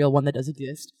 like the real one that does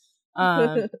exist.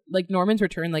 Like Norman's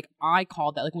return, like I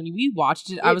called that. Like when we watched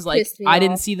it, I was like, I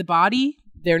didn't see the body,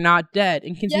 they're not dead.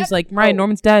 And Kinsey was Yep. like, Ryan,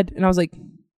 Norman's dead. And I was like,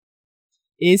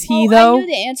 is he Well, though? I knew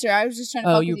the answer. I was just trying to.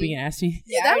 Oh, fuck you were with being nasty.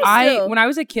 Yeah, that was still- When I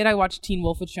was a kid, I watched Teen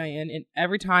Wolf with Cheyenne, and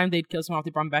every time they'd kill someone off, they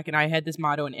brought them back. And I had this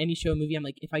motto in any show or movie: I'm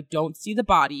like, if I don't see the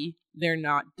body, they're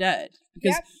not dead.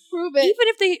 Because Yep, prove it. even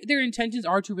if their intentions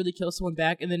are to really kill someone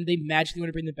back, and then they magically want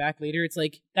to bring them back later, it's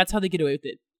like that's how they get away with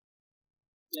it.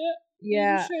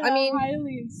 Yeah, I mean,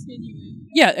 highly insinuating.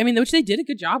 Yeah, I mean, which they did a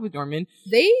good job with Norman.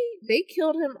 they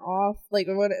killed him off like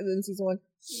what in season 1.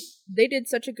 They did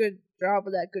such a good job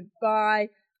with that goodbye.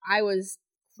 I was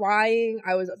crying.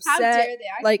 I was upset. How dare they?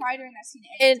 I like, cried during that scene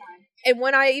every time. And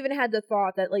when I even had the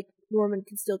thought that like Norman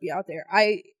could still be out there,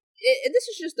 and this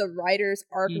is just the writer's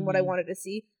arc and what I wanted to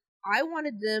see. I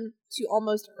wanted them to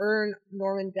almost earn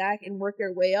Norman back and work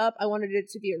their way up. I wanted it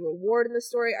to be a reward in the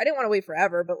story. I didn't want to wait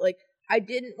forever, but like I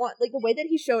didn't want like the way that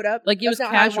he showed up. Like it was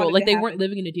that's not how I casual. wanted Like it they to weren't happen.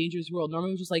 living in a dangerous world.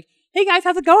 Norman was just like, "Hey guys,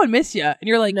 how's it going? Miss ya." And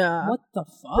you're like, Nah. "What the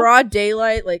fuck?" Broad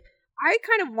daylight. Like I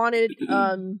kind of wanted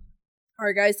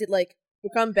our guys to like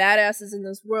become badasses in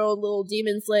this world, little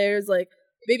demon slayers, like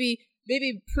maybe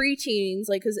preteens,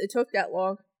 like because it took that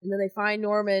long, and then they find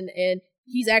Norman and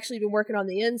he's actually been working on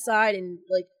the inside and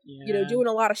like doing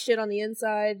a lot of shit on the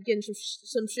inside, getting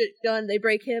some shit done. They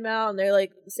break him out and they're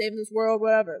like saving this world,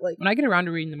 whatever. Like when I get around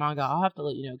to reading the manga, I'll have to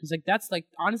let you know because like that's like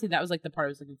honestly that was like the part I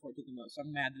was looking forward to the most. So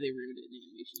I'm mad that they ruined it in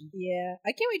animation. yeah,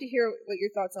 I can't wait to hear what your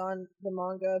thoughts on the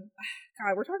manga.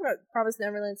 God, we're talking about Promised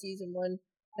Neverland season 1.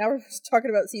 Now we're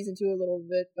talking about season 2 a little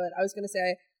bit, but I was gonna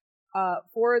say,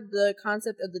 for the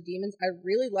concept of the demons, I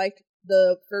really liked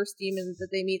the first demon that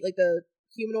they meet, like the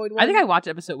humanoid one. I think I watched the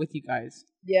episode with you guys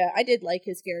Yeah, I did like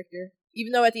his character,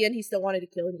 even though at the end he still wanted to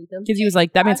kill and eat them. because he was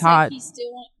like, "That I man's was like, hot." he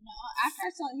still no. After I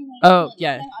saw he wanted Oh, to kill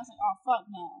yeah. them, I was like, oh fuck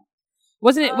no.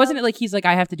 Wasn't it like he's like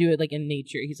I have to do it like in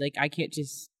nature? He's like I can't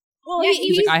just. Well, Yeah,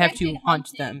 He's like I have to respected hunt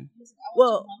hunting. them, He's like, I want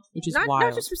Well, to hunt which them. is not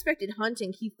wild. just respected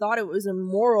hunting. He thought it was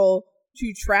immoral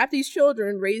to trap these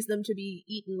children, raise them to be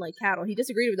eaten like cattle. He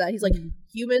disagreed with that. He's like,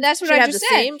 humans That's what should I have just the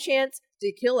said. same chance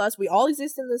to kill us. We all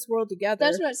exist in this world together.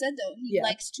 That's what I said though. He Yeah.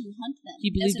 likes to hunt them. He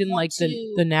believed doesn't in want like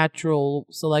to- the natural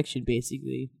selection,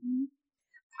 basically.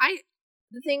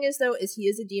 The thing is, though, is he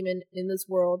is a demon in this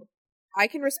world. I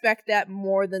can respect that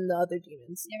more than the other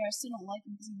demons. Yeah, but I still don't like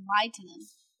him because he lied to them.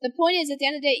 The point is, at the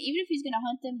end of the day, even if he's gonna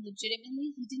hunt them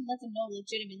legitimately, he didn't let them know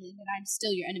legitimately that I'm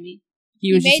still your enemy.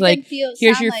 He was made just like, them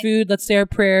 "Here's sound your like- food. Let's say our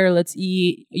prayer. Let's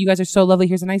eat. You guys are so lovely.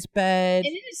 Here's a nice bed."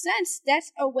 And in a sense,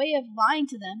 that's a way of lying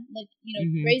to them, like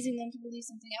Mhm. raising them to believe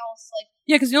something else. Like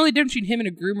Yeah, because the only difference between him and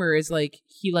a groomer is like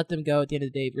he let them go at the end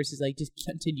of the day versus like just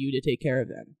continue to take care of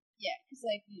them. yeah, because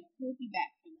like he'll be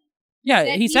back for them.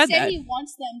 Yeah, he said that. He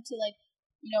wants them to like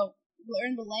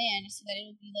learn the land so that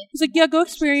it'll be like. He's like, "Yeah, go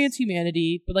experience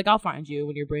humanity, but like I'll find you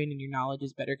when your brain and your knowledge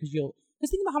is better because you'll."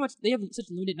 Because think about how much they have such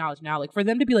limited knowledge now. Like for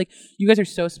them to be like, "You guys are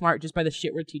so smart just by the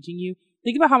shit we're teaching you."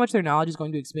 Think about how much their knowledge is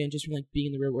going to expand just from like being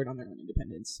in the real world on their own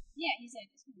independence. Yeah, he's like,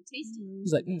 it's gonna taste it.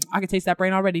 He's like, "I can taste that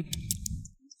brain already."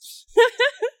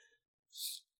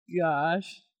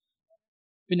 Gosh,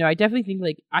 but no, I definitely think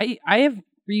like I have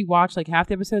rewatched like half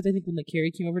the episodes. I think when like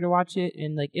Carrie came over to watch it,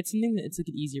 and like it's something that it's like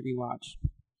an easy rewatch.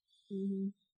 Mm-hmm.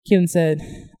 Keelan said,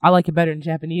 "I like it better in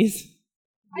Japanese."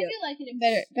 I do like it in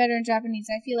better in Japanese.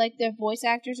 I feel like their voice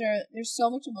actors there's so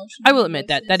much emotion. I in will their admit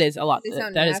that voices. is a lot. They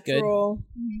sound That is good. natural.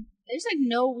 Mhm. There's like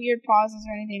no weird pauses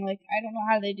or anything. Like I don't know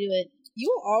how they do it.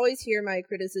 You will always hear my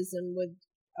criticism with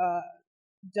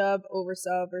dub over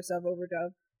sub or sub over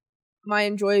dub. My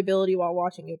enjoyability while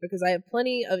watching it, because I have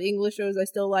plenty of English shows I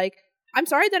still like. I'm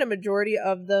sorry that a majority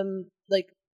of them like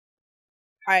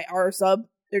are sub.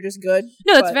 They're just good.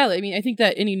 No, that's but- valid. I mean, I think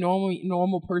that any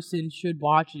normal person should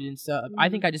watch it and sub. I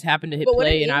think I just happened to hit But when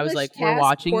play an and I was English like, "We're cast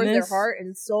watching pours this." their heart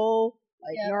and soul,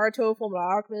 like Yeah. Naruto,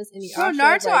 Fullmetal Alchemist, and For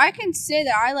Naruto, I can say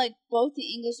that I like both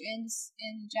the English and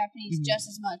the Japanese Mhm. just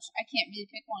as much. I can't really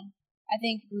pick one. I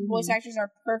think the voice Mhm. actors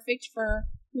are perfect for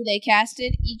who they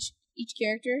casted. Each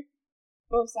character,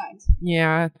 both sides.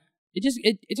 Yeah,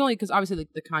 it's only because obviously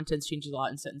like the contents changes a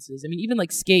lot in sentences. I mean, even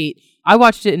like Skate, I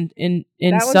watched it in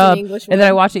that one's sub, an English and then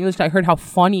I one. watched it in English. I heard how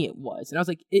funny it was, and I was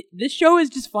like, "This show is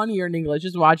just funnier in English.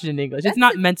 Just watch it in English. That's it's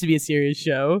not meant to be a serious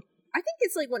show." I think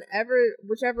it's like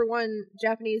whichever one,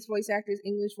 Japanese voice actors,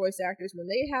 English voice actors, when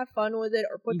they have fun with it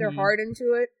or put their Mhm. heart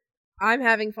into it, I'm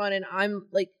having fun and I'm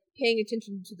like paying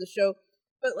attention to the show.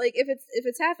 But like if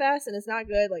it's half-assed and it's not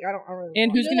good, like I don't really. And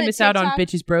want who's it. You know gonna that miss out on TikTok?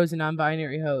 bitches, bros, and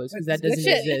non-binary hoes because that That's doesn't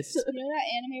good shit. exist. You know that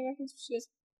anime reference? She goes,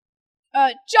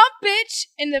 "Jump, bitch!"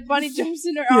 and the bunny jumps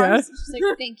in her Yeah. arms. She's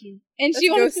like, "Thank you," and That's she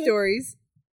wants Ghost to Stories.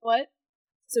 what?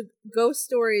 So Ghost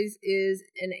Stories is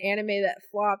an anime that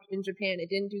flopped in Japan. It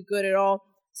didn't do good at all.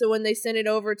 So when they sent it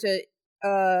over to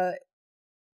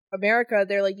America,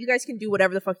 they're like, you guys can do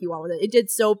whatever the fuck you want with it. It did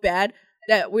so bad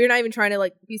that we're not even trying to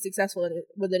like be successful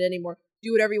with it anymore.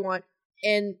 Do whatever you want.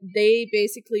 And they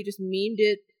basically just memed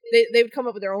it. They would come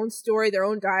up with their own story, their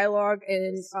own dialogue,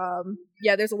 and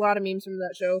there's a lot of memes from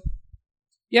that show.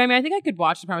 Yeah, I mean, I think I could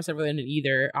watch The Promised Neverland in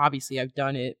either. Obviously, I've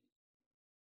done it.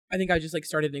 I think I just like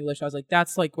started in English. I was like,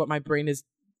 that's like what my brain is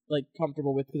like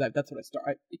comfortable with because that's what I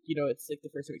start. It's like the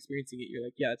first time experiencing it. You're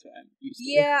like, yeah, that's what I'm used to.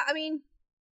 Yeah, I mean,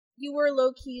 you were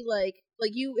low key like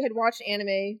you had watched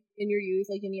anime in your youth,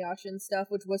 like Inuyasha and stuff,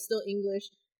 which was still English.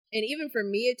 And even for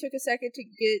me, it took a second to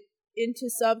get into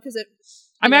sub because it.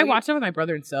 I watched it with my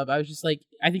brother in sub. I was just like,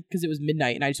 I think because it was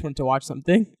midnight and I just wanted to watch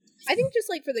something. I think just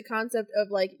like for the concept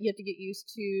of like you have to get used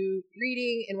to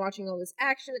reading and watching all this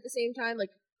action at the same time.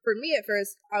 Like for me at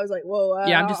first, I was like, whoa.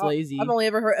 I'm just lazy. I've only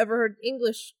ever heard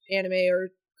English anime or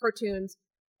cartoons,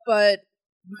 but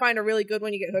you find a really good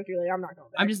one, you get hooked. You're like, I'm not going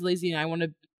back. I'm just lazy and I want to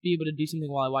be able to do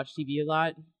something while I watch TV a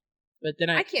lot. But then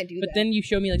I can't do that. But then you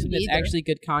show me like something that's actually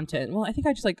good content. Well, I think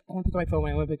I just like I want to pick up my phone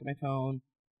when I want to pick up my phone.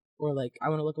 Or like I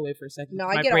want to look away for a second. No,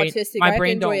 I get autistic. I have to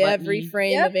enjoy every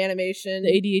frame of animation. The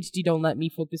ADHD don't let me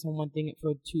focus on one thing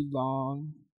for too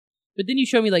long. But then you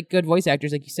show me like good voice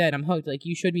actors, like you said, I'm hooked. Like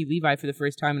you showed me Levi for the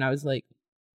first time, and I was like,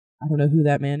 I don't know who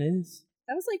that man is.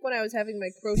 That was like when I was having my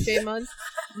crochet month.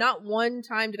 Not one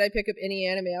time did I pick up any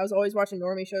anime. I was always watching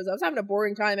normie shows. I was having a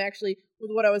boring time actually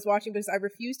with what I was watching because I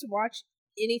refused to watch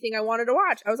anything I wanted to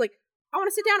watch. I was like, I want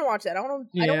to sit down and watch that. I don't want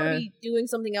to be doing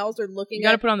something else or looking. You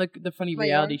got to put on the funny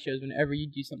reality shows whenever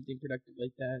you do something productive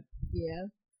like that. Yeah,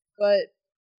 but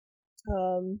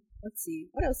let's see,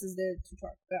 what else is there to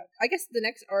talk about? I guess the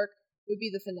next arc would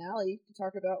be the finale to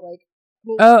talk about like.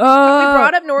 Well, we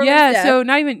brought up Norman's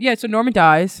death. So Norman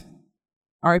dies.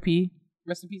 R.I.P.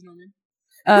 Rest in peace, Norman.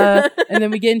 And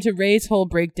then we get into Ray's whole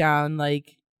breakdown.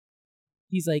 Like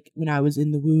he's like, when I was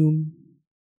in the womb,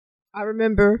 I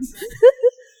remember.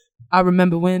 I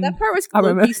remember when that part was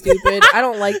completely stupid. I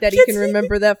don't like that he can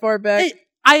remember that far back.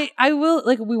 I will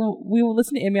like we will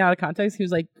listen to anime out of context. He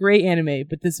was like, great anime,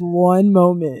 but this one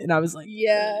moment, and I was like,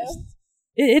 yeah,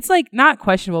 it's like not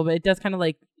questionable, but it does kind of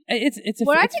like it's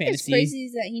what I think fantasy. is crazy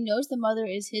is that he knows the mother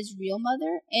is his real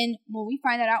mother, and when we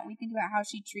find that out, when we think about how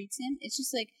she treats him, it's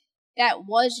just like. That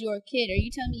was your kid. Are you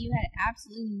telling me you had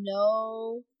absolutely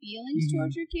no feelings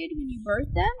towards your kid when you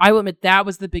birthed them? I will admit that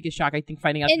was the biggest shock. I think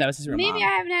finding out that was his real mom. Maybe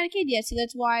I haven't had a kid yet, so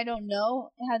that's why I don't know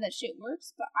how that shit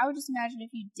works. But I would just imagine if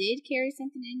you did carry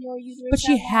something in your uterus. But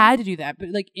she had to do that.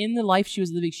 But like in the life she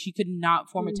was living, she could not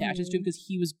form attachments to him because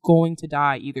he was going to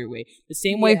die either way. The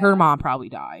same way her mom probably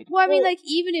died. Well, I mean, like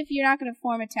even if you're not going to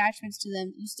form attachments to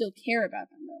them, you still care about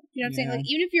them, though. You know what I'm saying? Like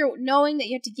even if you're knowing that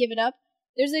you have to give it up,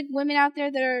 there's like women out there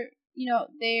that are.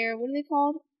 They're, what are they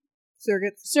called?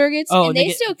 Surrogates. Oh, and they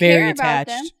still care about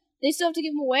them. They still have to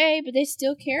give them away, but they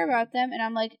still care about them. And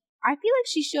I'm like, I feel like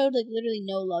she showed like literally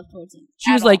no love towards him.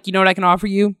 She was like, you know what I can offer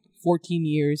you? 14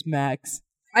 years max.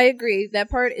 I agree. That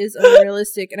part is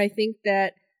unrealistic. And I think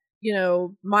that,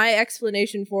 my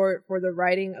explanation for the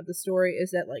writing of the story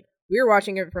is that like we were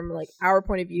watching it from like our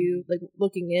point of view, like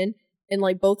looking in, and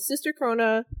like both Sister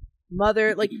Krona,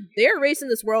 mother, like they're raised in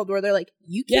this world where they're like,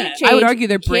 you can't change. I would argue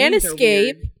their brains can't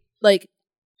escape. Like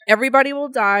everybody will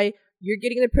die. You're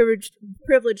getting the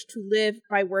privilege to live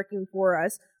by working for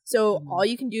us. So all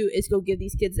you can do is go give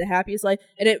these kids the happiest life.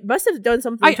 And it must have done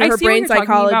something to her brain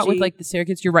psychology. About with like the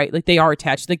surrogates, you're right. Like they are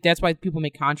attached. Like that's why people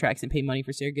make contracts and pay money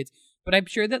for surrogates. But I'm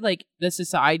sure that like the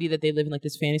society that they live in, like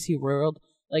this fantasy world,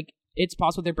 like. It's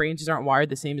possible their brains just aren't wired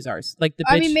the same as ours. Like the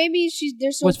bitch. I mean, maybe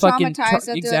they're so traumatized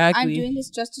that they're like, I'm doing this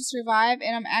just to survive,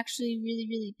 and I'm actually really,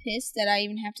 really pissed that I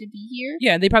even have to be here.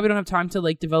 Yeah, they probably don't have time to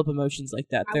like develop emotions like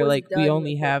that. They're like, we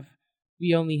only have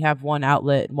one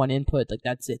outlet, one input. Like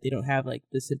that's it. They don't have like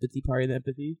the sympathy part of the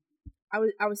empathy. I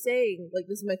was saying, like,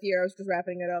 this is my theory. I was just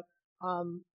wrapping it up.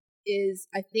 Is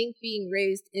I think being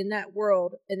raised in that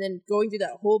world and then going through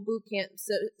that whole boot camp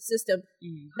system.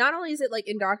 Not only is it like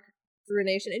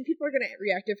indoctrination, and people are going to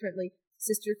react differently.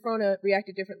 Sister Krona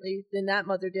reacted differently than that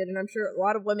mother did, and I'm sure a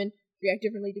lot of women react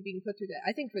differently to being put through that.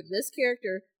 I think for this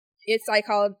character, it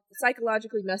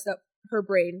psychologically messed up her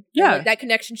brain. Yeah, like, that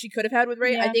connection she could have had with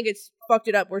Ray, I think it's fucked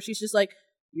it up. Where she's just like,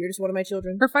 "You're just one of my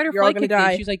children. Her fight or flight kicked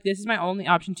in. She's like, "This is my only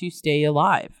option to stay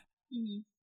alive."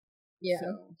 Yeah,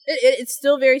 so. It's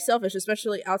still very selfish,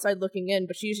 especially outside looking in.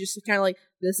 But she's just kind of like,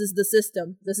 "This is the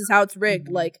system. This is how it's rigged.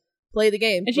 Like." Play the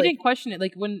game. And she didn't question it.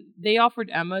 Like, when they offered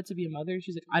Emma to be a mother,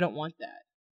 she's like, I don't want that.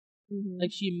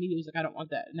 Like, she immediately was like, I don't want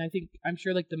that. And I'm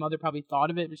sure, like, the mother probably thought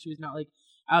of it, but she was not, like,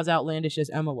 as outlandish as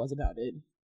Emma was about it.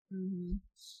 Mm-hmm.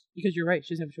 Because you're right,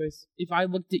 she doesn't have a choice. If I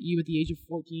looked at you at the age of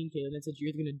 14, Caitlin, and said you're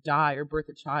either going to die or birth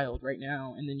a child right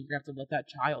now, and then you're going to have to let that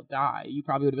child die, you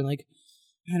probably would have been like,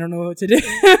 I don't know what to do.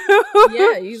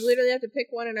 Yeah, you literally have to pick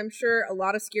one, and I'm sure a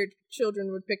lot of scared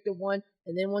children would pick the one,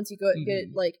 and then once you get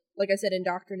like I said,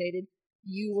 indoctrinated,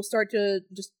 you will start to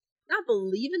just not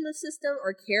believe in the system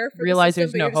or care for realize the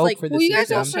system. there's no hope for the Well, you guys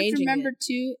system. also have to remember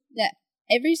too that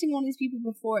every single one of these people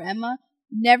before Emma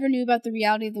never knew about the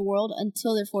reality of the world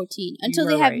until they're 14, until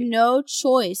they have no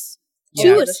choice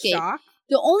to escape.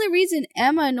 The only reason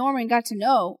Emma and Norman got to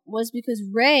know was because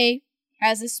Ray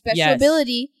has this special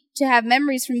ability to have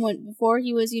memories from when before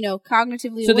he was,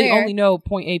 cognitively aware. So they only know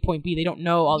point A, point B. They don't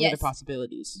know all the other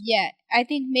possibilities. Yeah, I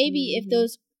think maybe if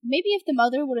the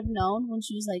mother would have known when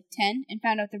she was like 10 and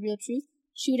found out the real truth,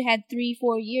 she would have had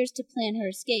 3-4 years to plan her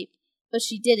escape. But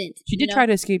she didn't. She did try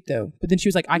to escape though, but then she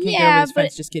was like, "I can't get over this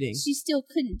fence." Just kidding. She still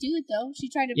couldn't do it though. She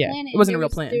tried to plan it. It wasn't a real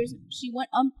plan. She went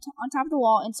on top of the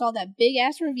wall and saw that big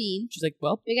ass ravine. She's like,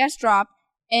 "Well, big ass drop,"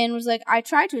 and was like, "I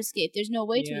tried to escape. There's no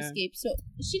way to escape." So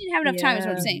she didn't have enough time. Is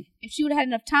what I'm saying. If she would have had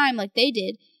enough time, like they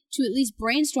did, to at least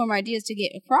brainstorm ideas to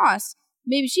get across,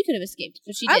 maybe she could have escaped.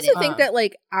 But she didn't. I also think that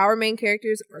like our main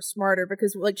characters are smarter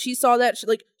because like she saw that she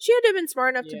had to have been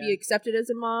smart enough to be accepted as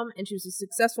a mom, and she was a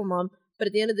successful mom. But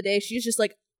at the end of the day, she's just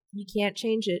like, you can't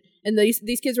change it. And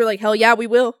these kids were like, hell yeah, we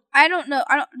will. I don't know.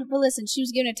 But listen, she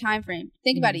was given a time frame.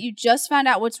 Think about it. You just found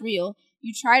out what's real.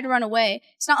 You tried to run away.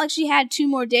 It's not like she had 2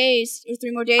 more days or 3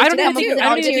 more days. I don't even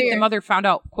think the mother found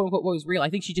out quote unquote what was real.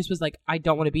 I think she just was like, I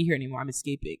don't want to be here anymore. I'm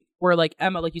escaping. Where like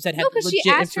Emma, like you said, had legit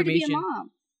she asked information. Her to be a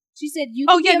mom. She said, "You."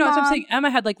 Can be a mom. So I'm saying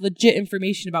Emma had like legit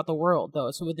information about the world,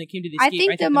 though. So when they came to the escape, I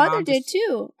think the mother did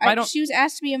too. She was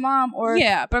asked to be a mom, or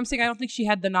but I'm saying I don't think she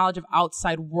had the knowledge of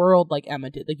outside world like Emma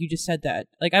did. Like you just said that.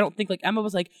 Like I don't think like Emma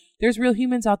was like, "There's real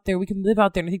humans out there. We can live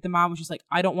out there." And I think the mom was just like,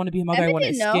 "I don't want to be a mother. I want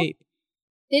to escape."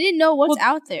 They didn't know what's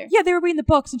out there. Yeah, they were reading the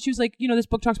books, and she was like, "This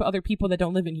book talks about other people that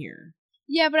don't live in here."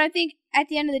 Yeah, but I think at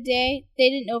the end of the day, they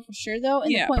didn't know for sure though.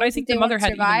 And the point but I think the mother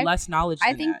had even less knowledge.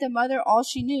 I think the mother, all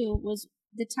she knew was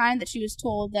the time that she was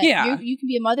told that you can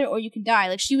be a mother or you can die.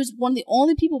 Like she was one of the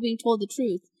only people being told the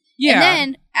truth. Yeah. And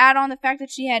then add on the fact that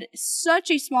she had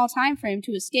such a small time frame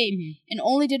to escape and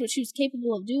only did what she was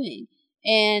capable of doing.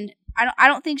 And I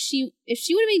don't think if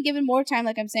she would have been given more time,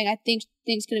 like I'm saying, I think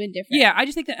things could have been different. Yeah, I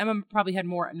just think that Emma probably had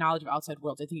more knowledge of outside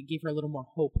worlds. I think it gave her a little more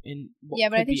hope in what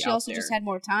but I think she also just had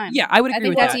more time. Yeah, I would agree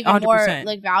with that. I think that's 100%. even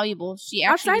more valuable. She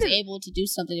actually was able to do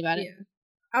something about it.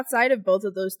 Outside of both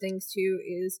of those things too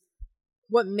is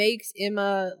what makes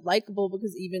Emma likable,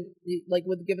 because even like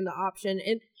with given the option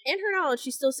and her knowledge, she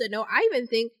still said no. I even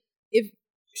think if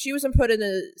she wasn't put in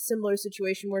a similar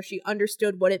situation where she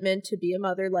understood what it meant to be a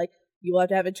mother, like you will have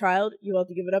to have a child, you will have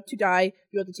to give it up to die,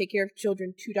 you have to take care of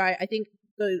children to die. I think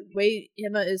the way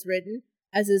Emma is written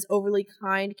as this overly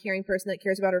kind, caring person that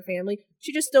cares about her family,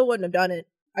 she just still wouldn't have done it.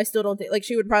 I still don't think, like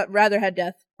she would rather have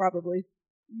death, probably.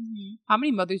 Mm-hmm. How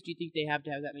many mothers do you think they have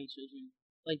to have that many children?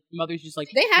 Like mothers just like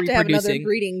they have to have another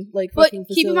breeding but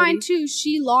keep in mind too,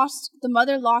 the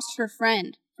mother lost her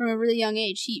friend from a really young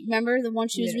age. Remember the one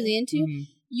she was really into.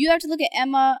 You have to look at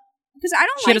Emma because I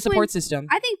don't. She had a support system.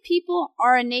 I think people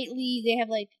are innately they have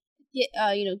like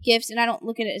gifts, and I don't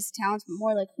look at it as talents, but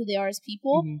more like who they are as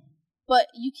people. But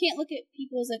you can't look at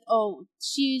people as like, oh,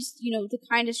 she's the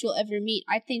kindest you'll ever meet.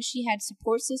 I think she had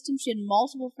support systems. She had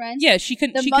multiple friends. Yeah, she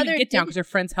couldn't get down because her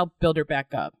friends helped build her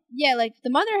back up. Yeah, like the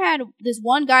mother had this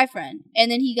one guy friend, and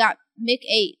then he got Mick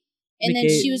 8, and then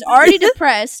she was already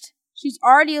depressed. She's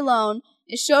already alone.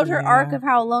 It showed her arc of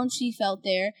how alone she felt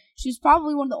there. She was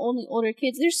probably one of the only older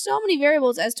kids. There's so many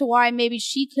variables as to why maybe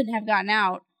she couldn't have gotten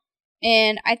out.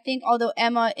 And I think although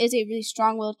Emma is a really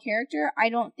strong-willed character, I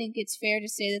don't think it's fair to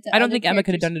say that I don't think Emma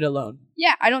could have done it alone.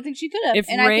 Yeah, I don't think she could have. If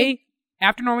Ray,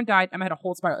 after Norman died, Emma had a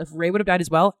whole spiral. If Ray would have died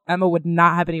as well, Emma would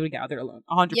not have been able to get out there alone.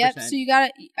 100%. Yep, so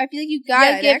I feel like you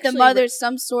gotta give the mother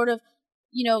some sort of,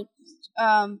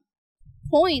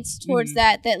 points towards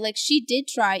that like she did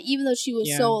try, even though she was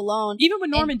so alone. Even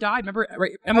when Norman died, remember,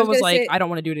 Emma was like, I don't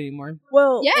want to do it anymore.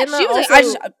 Well, yeah, Emma she was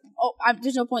also, like,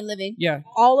 there's no point living. Yeah.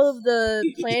 All of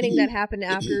the planning that happened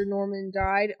after Norman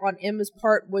died on Emma's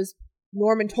part was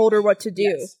Norman told her what to do.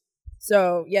 Yes.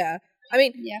 So, yeah. I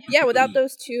mean, without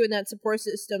those two and that support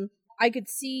system, I could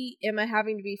see Emma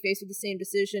having to be faced with the same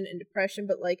decision and depression,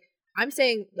 but, like, I'm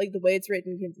saying, like, the way it's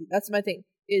written, that's my thing,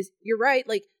 is you're right,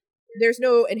 like, there's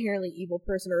no inherently evil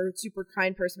person or super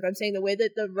kind person, but I'm saying the way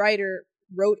that the writer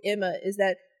wrote Emma is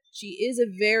that she is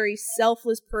a very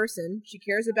selfless person. She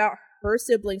cares about her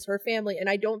siblings, her family, and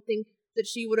I don't think that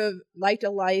she would have liked a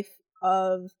life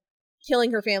of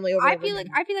killing her family over. I feel like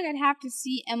I'd have to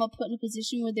see Emma put in a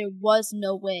position where there was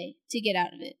no way to get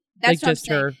out of it. That's like what just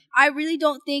I'm saying. her. I really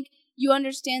don't think you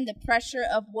understand the pressure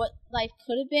of what life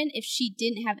could have been if she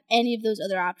didn't have any of those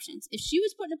other options. If she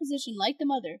was put in a position like the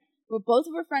mother, where both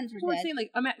of her friends were dead. Saying,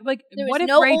 like there what was if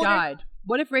no Ray older- died?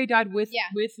 What if Ray died with Yeah.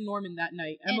 with Norman that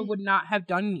night? Emma And- would not have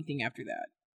done anything after that.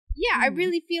 Yeah, I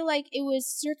really feel like it was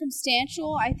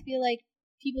circumstantial. I feel like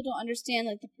people don't understand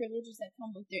like the privileges that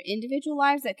come with their individual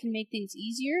lives that can make things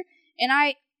easier. And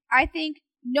I think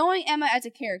knowing Emma as a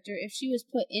character, if she was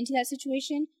put into that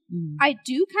situation, I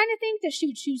do kind of think that she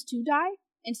would choose to die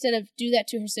instead of do that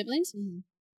to her siblings.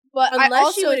 But unless I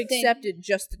also she would think, accept it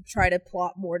just to try to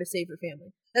plot more to save her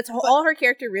family. That's all her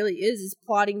character really is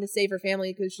plotting to save her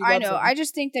family because she loves I know. them. I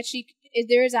just think that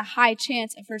there is a high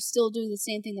chance of her still doing the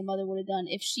same thing the mother would have done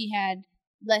if she had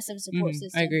less of a support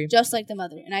system. I agree. Just like the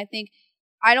mother. And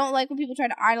I don't like when people try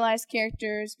to idolize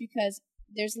characters because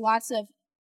there's lots of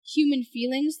human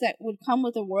feelings that would come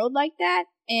with a world like that.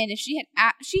 And if she had,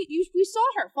 we saw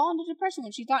her fall into depression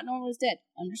when she thought Norman was dead.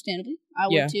 Understandably, I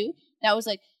would too. That was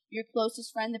like your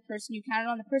closest friend, the person you counted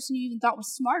on, the person you even thought was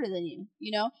smarter than you.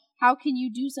 You know, how can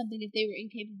you do something if they were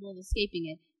incapable of escaping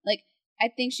it? Like, I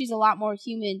think she's a lot more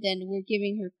human than we're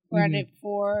giving her credit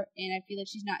for, and I feel like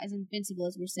she's not as invincible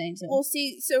as we're saying. So, well,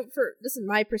 see, this is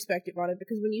my perspective on it,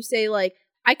 because when you say like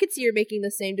I could see her making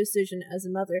the same decision as a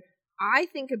mother, I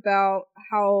think about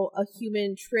how a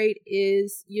human trait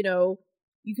is, you know,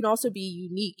 you can also be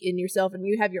unique in yourself, and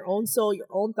you have your own soul, your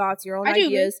own thoughts, your own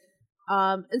ideas.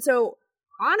 And so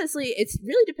honestly, it's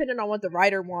really dependent on what the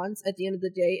writer wants at the end of the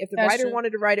day. If the writer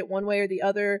wanted to write it one way or the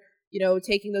other, you know,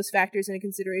 taking those factors into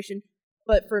consideration.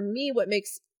 But for me, what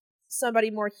makes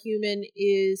somebody more human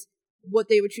is what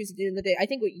they would choose at the end of the day. I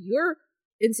think what you're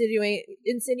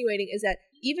insinuating is that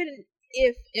even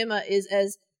if Emma is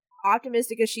as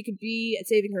optimistic as she could be at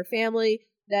saving her family,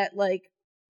 that like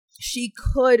she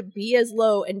could be as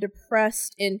low and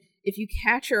depressed, and if you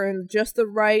catch her in just the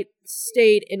right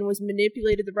state and was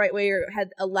manipulated the right way or had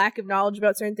a lack of knowledge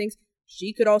about certain things,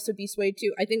 she could also be swayed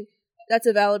too. I think that's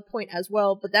a valid point as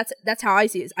well, but that's how I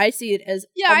see it. I see it as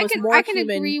almost more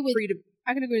human freedom.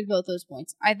 I can agree with both those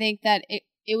points. I think that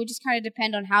it would just kind of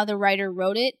depend on how the writer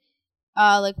wrote it,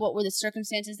 like what were the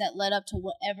circumstances that led up to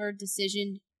whatever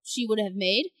decision she would have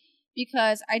made.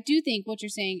 Because I do think what you're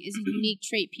saying is a unique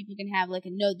trait people can have. Like,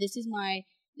 no, this is my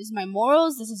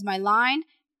morals. This is my line.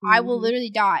 I will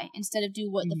literally die instead of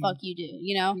do what the fuck you do.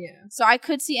 You know. Yeah. So I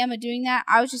could see Emma doing that.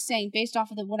 I was just saying, based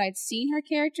off of what I'd seen her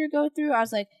character go through, I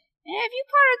was like, if you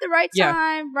caught her at the right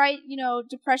time, right, you know,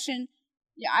 depression.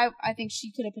 Yeah, I think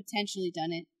she could have potentially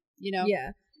done it. You know.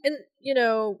 Yeah, and you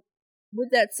know, with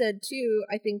that said too,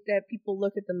 I think that people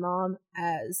look at the mom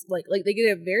as like they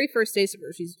get a very first taste of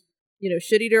her. She's, you know,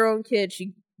 shitty to her own kid.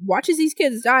 She watches these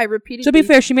kids die repeatedly. To be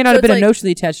fair, she may not have been like,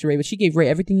 emotionally attached to Ray, but she gave Ray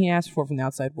everything he asked for from the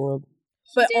outside world.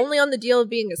 But only on the deal of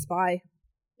being a spy.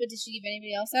 But did she give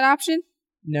anybody else that option?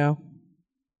 No.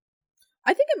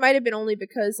 I think it might have been only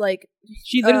because, like...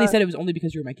 She literally said it was only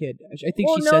because you were my kid. I think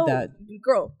she said that.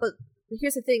 Girl, but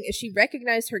here's the thing, is she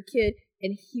recognized her kid,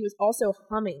 and he was also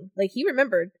humming. Like, he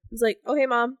remembered. He's like, oh, hey,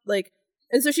 Mom. Like,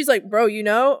 and so she's like, bro, you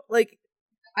know? Like,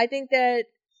 I think that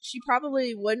she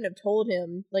probably wouldn't have told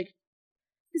him, like,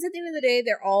 because at the end of the day,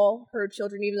 they're all her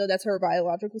children, even though that's her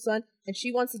biological son, and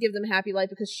she wants to give them a happy life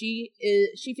because she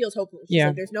feels hopeless. She's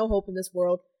like, there's no hope in this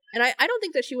world. And I don't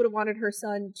think that she would have wanted her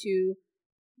son to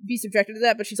be subjected to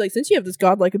that, but she's like, since you have this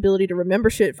godlike ability to remember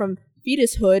shit from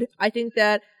fetushood, I think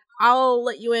that I'll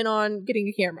let you in on getting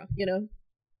a camera, you know?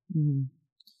 Mm-hmm.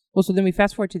 Well, so then we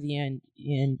fast forward to the end,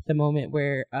 in the moment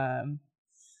where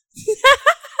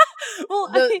well,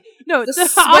 the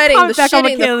sweating, the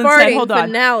shitting, the farting hold on.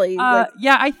 finale.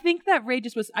 Yeah, I think that Ray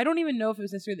just was. I don't even know if it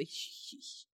was necessarily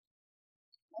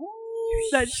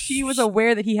that she was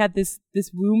aware that he had this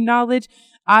womb knowledge.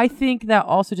 I think that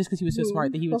also just because he was so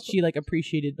smart that she like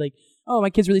appreciated, like, oh,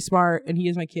 my kid's really smart and he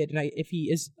is my kid, and if he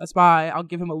is a spy, I'll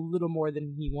give him a little more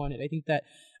than he wanted.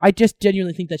 I just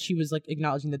genuinely think that she was like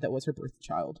acknowledging that was her birth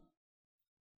child.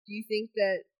 Do you think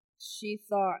that she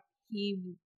thought he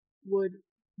would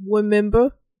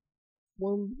remember?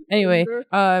 Anyway,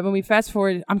 when we fast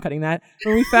forward, I'm cutting that.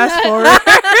 When we fast forward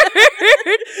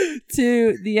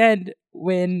to the end,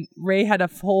 when Ray had a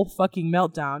whole fucking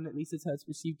meltdown, at least that's how it's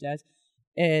perceived as,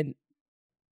 and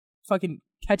fucking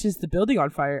catches the building on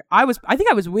fire. I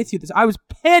think I was with you. I was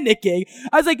panicking.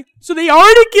 I was like, so they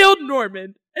already killed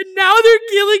Norman, and now they're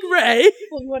killing Ray.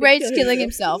 Ray's killing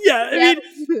himself. Yeah, I mean,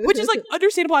 which is like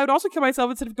understandable. I would also kill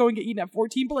myself instead of going and get eaten at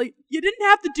 14, but like, you didn't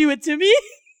have to do it to me.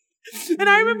 And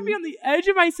I remember being on the edge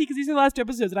of my seat because these are the last two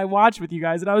episodes that I watched with you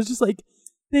guys, and I was just like,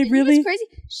 They really. It's crazy.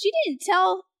 She didn't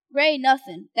tell Ray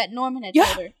nothing that Norman had Yeah.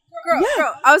 told her.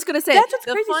 Girl, I was gonna say That's what's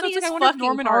the crazy. So it's funniest like, I wonder if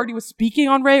Norman part- already was speaking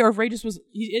on Ray, or if Ray just was.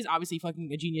 He is obviously fucking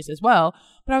a genius as well.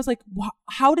 But I was like,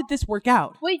 how did this work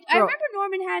out? Wait, I Girl. remember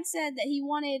Norman had said that he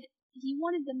wanted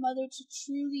the mother to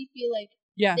truly feel like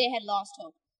Yeah, they had lost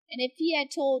hope, and if he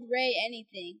had told Ray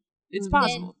anything, it's then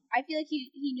possible. I feel like he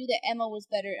knew that Emma was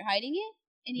better at hiding it,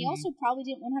 and he Mhm. also probably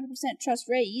didn't 100% trust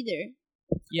Ray either.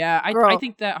 Yeah, I Girl.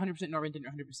 think that 100% Norman didn't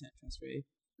 100% trust Ray.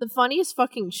 The funniest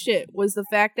fucking shit was the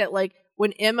fact that like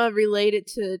when Emma related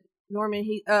to Norman,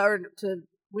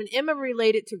 when Emma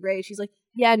related to Ray, she's like,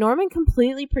 "Yeah, Norman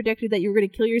completely predicted that you were going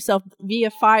to kill yourself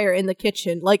via fire in the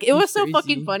kitchen." Like it was That's so crazy.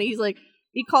 fucking funny. He's like,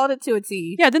 he called it to a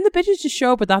T. Yeah, then the bitches just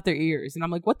show up without their ears, and I'm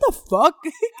like, what the fuck?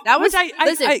 That was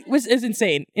Which was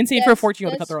insane. Insane for a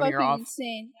 14-year-old to cut their own ear off.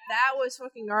 Insane. that was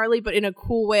fucking gnarly, but in a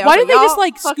cool way. I Why was did they y'all just,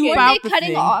 like, fucking- scoop Were out they the cutting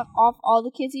thing? off all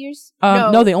the kids' ears?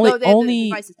 No, they had the only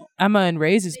devices. Emma and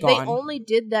Ray's is They gone. only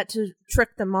did that to trick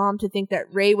the mom to think that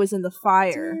Ray was in the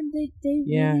fire. Damn, they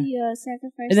Yeah. really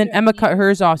sacrificed. And then their Emma own cut ears.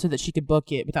 hers off so that she could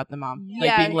book it without the mom. Yeah,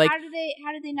 Like being like, how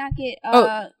did they not get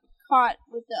Oh. caught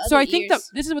with the other so I think that ears?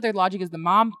 this is what their logic is. The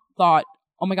mom thought,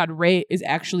 oh my god, Ray is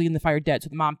actually in the fire dead. So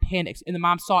the mom panics, and the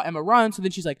mom saw Emma run. So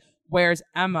then she's like, where's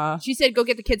Emma? She said, "Go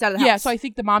get the kids out of the Yeah, house." so I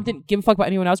think the mom didn't give a fuck about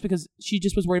anyone else because she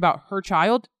just was worried about her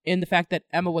child and the fact that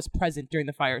Emma was present during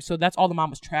the fire. So that's all the mom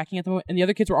was tracking at the moment, and the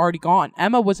other kids were already gone.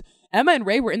 Emma and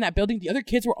Ray were in that building. The other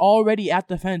kids were already at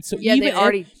the fence. So yeah, even they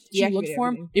already if she looked deactivated for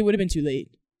him, everything. it would have been too late.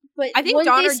 But I think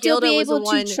wouldn't Donner they still Gilda be was the able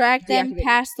one to track them deactivating.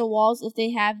 past the walls if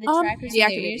they have the trackers in their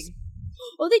ears? Deactivating.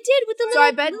 Oh, they did with the So little.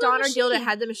 I bet little Donner Gilda machine.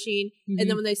 had the machine, Mhm. and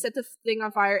then when they set the thing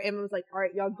on fire, Emma was like, "All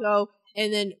right, y'all go."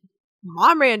 And then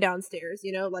mom ran downstairs,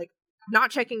 like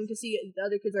not checking to see if the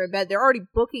other kids are in bed. They're already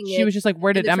booking it. She was just like,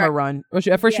 where did the Emma track- run? Or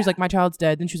at first she was Yeah. like, my child's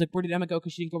dead. Then she was like, where did Emma go?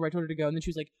 Because she didn't go where I told her to go. And then she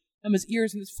was like, Emma's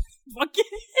ears in this fucking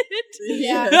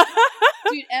Yeah.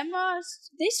 Dude, Emma,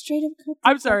 they straight up cut.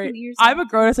 I'm the sorry. fucking ears I'm a off.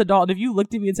 grown-ass adult, and if you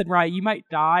looked at me and said, Ryan, you might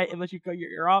die unless you cut your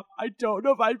ear off, I don't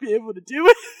know if I'd be able to do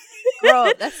it.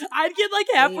 Bro, that's I'd get like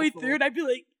halfway painful. through, and I'd be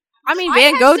like, I mean, I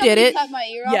Van had Gogh somebody did it. Cut my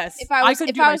ear off. Yes, if I I was, couldn't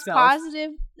if do I was myself.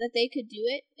 positive that they could do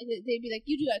it, they'd be like,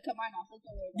 "You do that, cut mine off." Like,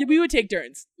 don't worry yeah, about we would take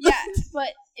turns. it. Yeah, but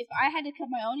if I had to cut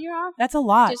my own ear off, That's a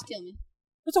lot. just kill me.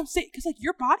 That's what I'm saying. Because like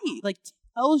your body like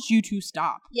tells you to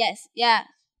stop. Yes, yeah.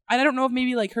 And I don't know if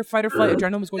maybe like her fight or flight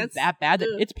adrenaline was going That's- that bad that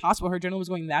ugh. it's possible her adrenaline was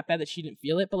going that bad that she didn't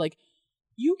feel it. But like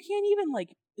you can't even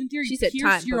like in theory She said pierce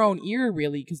time, your but- own ear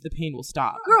really because the pain will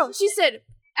stop. Girl, she said,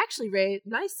 "Actually, Ray,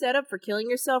 nice setup for killing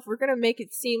yourself. We're gonna make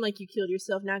it seem like you killed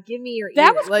yourself. Now give me your ear."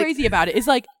 That was Like, crazy about it. Is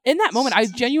like in that moment, I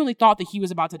genuinely thought that he was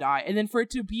about to die, and then for it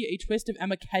to be a twist of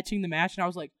Emma catching the match, and I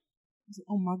was like,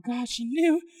 "Oh my god, she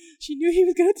knew he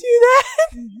was gonna do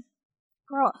that."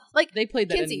 Girl, like They played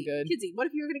that Kinsey, ending good. Kinsey, what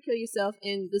if you were gonna kill yourself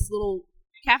in this little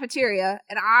cafeteria,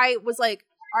 and I was like,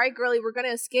 "All right, girlie, we're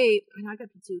gonna escape." And I got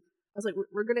the two. I was like,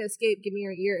 "We're gonna escape. Give me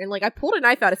your ear." And like, I pulled a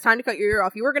knife out. It's time to cut your ear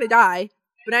off. You were gonna die,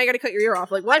 but now you gotta cut your ear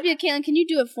off. Like, I'd what? be like, Kaylin, can you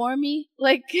do it for me?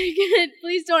 Like,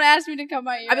 please don't ask me to cut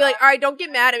my ear I'd be like, off. "All right, don't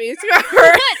get mad at me. It's gonna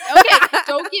hurt." Okay,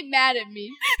 don't get mad at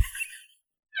me.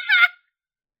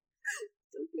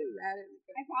 Don't get mad at me.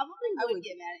 I probably I would would.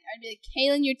 get mad at you. I'd be like,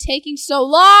 Kaylin, you're taking so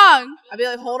long. I'd be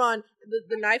like, "Hold on,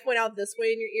 the knife went out this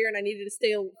way in your ear, and I needed to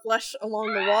stay flush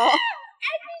along the wall.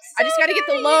 I just gotta get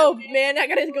the lobe, man. I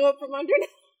gotta go up from under."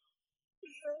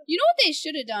 You know what they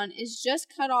should have done is just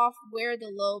cut off where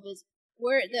the lobe is,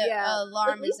 where the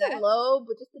alarm Leave is the at. lobe,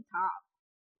 but just the top.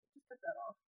 Just cut that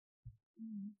off.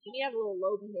 You need to have a little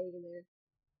lobe hanging there.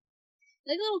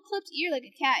 Like a little clipped ear, like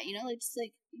a cat. Like just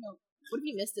like What if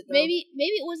you missed it though? maybe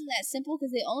it wasn't that simple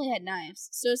because they only had knives.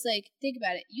 So it's like, think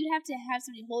about it. You'd have to have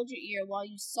somebody hold your ear while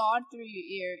you sawed through your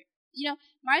ear.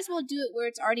 Might as well do it where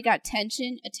it's already got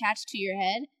tension attached to your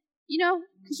head.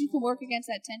 Because you can work against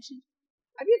that tension.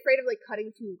 I'd be afraid of like cutting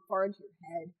too far into your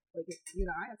head. Like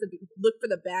I have to look for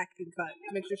the back and cut to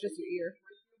make sure it's just your ear.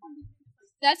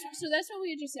 That's what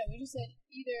we just said. We just said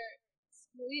either.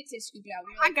 Well, we didn't say scoop it out.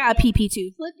 We were I like, got a PP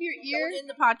too. clip your ear. In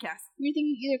the podcast. We were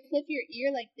thinking either clip your ear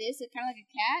like this, kind of like a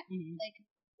cat,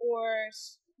 or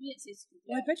we didn't say scoop it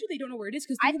Well, I out. bet you they don't know where it is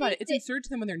because I think about it. think It's inserted to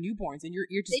them when they're newborns, and your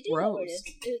ear just They do know grows. where it is.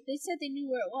 They said they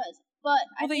knew where it was, but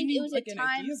I Well, they think knew it was like at an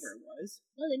idea times. of where it was.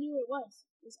 No, they knew where it was.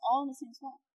 It was all in the same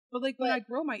spot. But like when But- I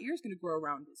grow, my ear's gonna grow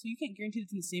around it, so you can't guarantee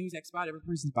it's in the same exact spot every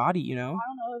person's body. I don't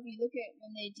know if you look at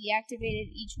when they deactivated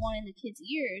each one in the kids'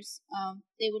 ears,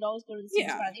 they would always go to the same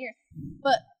Yeah. spot of the ear.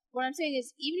 But what I'm saying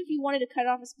is, even if you wanted to cut it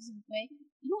off a specific way,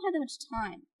 you don't have that much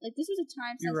time. Like this was a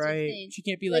time You're sensitive right. thing. She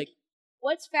can't be Like, like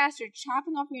what's faster,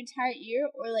 chopping off your entire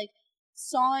ear or like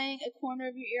sawing a corner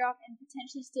of your ear off and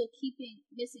potentially still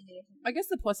missing it. I guess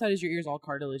the plus side is your ear's all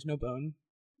cartilage, no bone.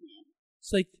 Yeah.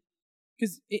 It's like,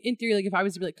 because in theory, like if I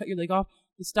was to be like cut your leg off,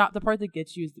 the part that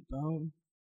gets you is the bone.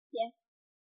 Yeah.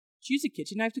 Did you use a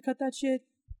kitchen knife to cut that shit?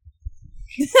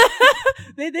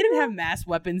 they didn't have mass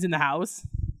weapons in the house.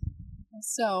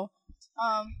 So,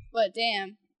 but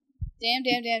damn. I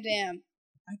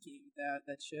gave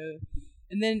that show,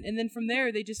 and then from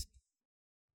there they just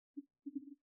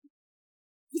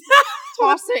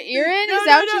toss their ear in. Is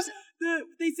that what you said?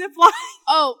 They zip line.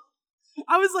 Oh,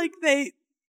 I was like they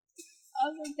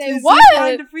what? Zip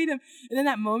line to freedom, and then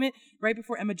that moment right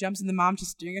before Emma jumps and the mom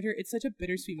just staring at her. It's such a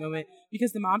bittersweet moment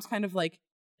because the mom's kind of like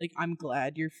I'm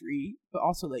glad you're free, but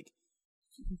also like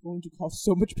you're going to cause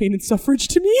so much pain and suffrage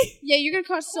to me. Yeah, you're gonna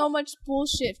cause so much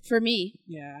bullshit for me.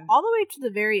 Yeah. All the way to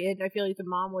the very end, I feel like the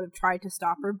mom would have tried to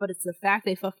stop her, but it's the fact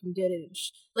they fucking did it.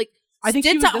 I think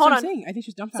she was. That's what I'm saying. I think she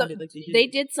was dumbfounded. So, like they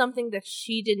did something that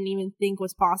she didn't even think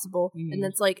was possible, and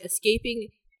that's like escaping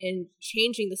and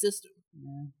changing the system.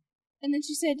 Yeah. And then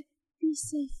she said, "Be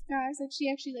safe, guys." Like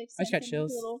she actually like. I just got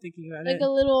chills thinking about it. Like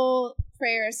a little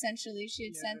prayer, essentially. She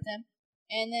had sent them.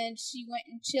 And then she went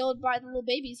and chilled by the little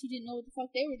babies who didn't know what the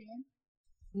fuck they were doing.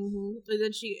 And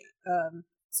then she,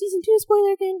 season 2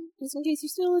 spoiler again, just in case you're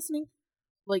still listening.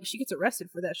 Like, she gets arrested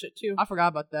for that shit, too. I forgot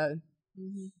about that.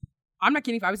 I'm not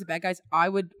kidding. If I was the bad guys, I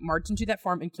would march into that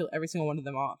farm and kill every single one of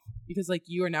them off. Because, like,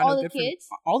 you are now all no the good kids?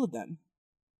 for all of them.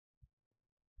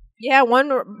 Yeah, one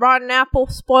rotten apple,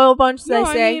 spoil bunch, they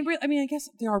say. I mean, I guess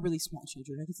they are really small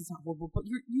children. I guess it's not horrible, but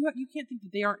you can't think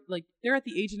that they aren't, like, they're at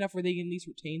the age enough where they can at least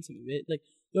retain some of it. Like,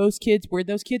 those kids, where'd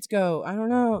those kids go? I don't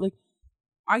know. Like,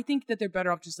 I think that they're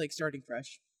better off just, like, starting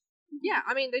fresh. Yeah,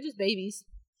 I mean, they're just babies.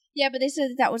 Yeah, but they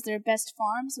said that was their best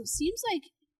farm, so it seems like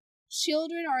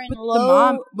children are in but low the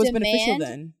mom was demand. beneficial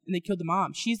then, and they killed the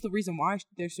mom. She's the reason why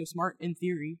they're so smart, in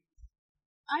theory.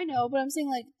 I know, but I'm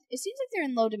saying, like, it seems like they're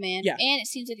in low demand, and it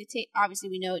seems like obviously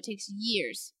we know it takes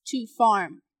years to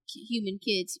farm human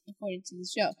kids, according to the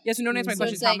show. Yeah, so no one answered my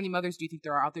question. How many mothers do you think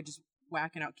there are out there just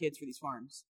whacking out kids for these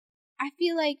farms? I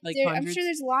feel like I'm sure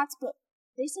there's lots, but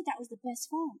they said that was the best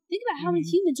farm. Think about how many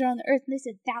humans are on the earth, and they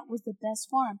said that was the best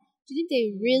farm. Do you think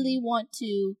they really want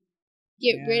to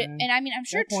get rid of... And I mean, I'm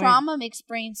sure trauma makes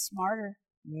brains smarter.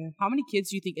 Yeah. How many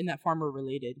kids do you think in that farm are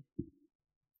related?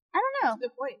 I don't know. That's a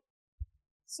good point.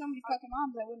 So many fucking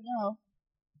moms, I wouldn't know.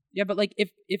 Yeah, but like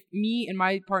if me and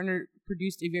my partner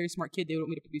produced a very smart kid, they would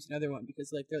want me to produce another one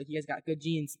because like they're like, you guys got good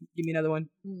genes. Give me another one.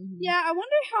 Yeah, I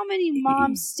wonder how many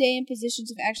moms stay in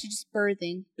positions of actually just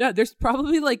birthing. Yeah, there's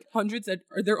probably like hundreds that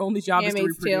are their only job is to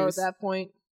reproduce. Tale at that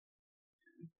point.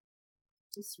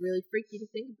 It's really freaky to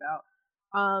think about.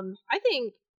 I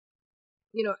think,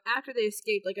 after they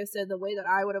escaped, like I said, the way that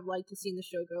I would have liked to see the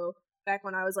show go back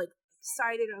when I was like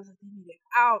excited, I was like, they need to get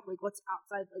out, like what's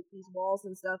outside like these walls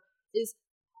and stuff, is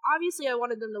obviously I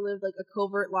wanted them to live like a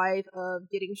covert life of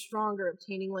getting stronger,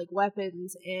 obtaining like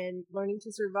weapons and learning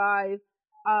to survive.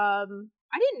 I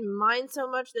didn't mind so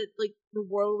much that like the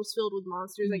world was filled with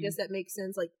monsters. I guess that makes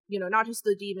sense, like, not just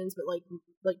the demons, but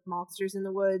like monsters in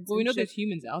the woods. Well, we know there's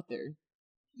humans out there.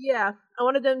 Yeah, I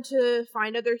wanted them to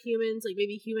find other humans, like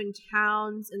maybe human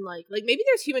towns, and like maybe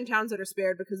there's human towns that are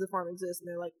spared because the farm exists, and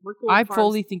they're like, we're cool. I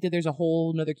fully think that there's a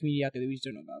whole other community out there that we just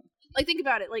don't know about. Like, think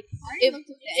about it. Like,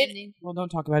 well, don't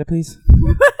talk about it, please.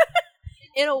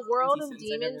 In a world of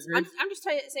demons, I'm just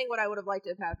saying what I would have liked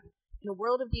to have happened. In a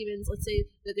world of demons, let's say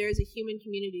that there is a human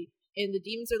community, and the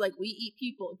demons are like, we eat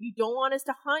people. If you don't want us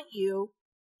to hunt you,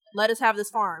 let us have this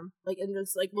farm. Like, and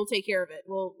just like we'll take care of it.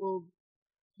 We'll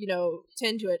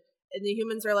tend to it. And the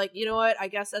humans are like, you know what, I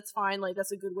guess that's fine. Like,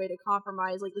 that's a good way to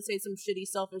compromise. Like, let's say some shitty,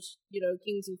 selfish,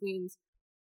 kings and queens.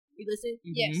 You listening?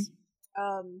 Mm-hmm. Yes.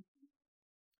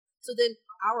 So then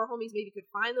our homies maybe could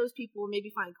find those people,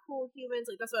 maybe find cool humans.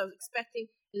 Like, that's what I was expecting.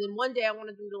 And then one day I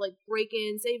wanted them to, like, break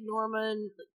in, save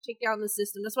Norman, like, take down the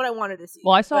system. That's what I wanted to see.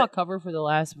 Well, I saw a cover for the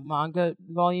last manga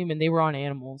volume, and they were on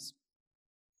animals.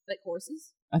 Like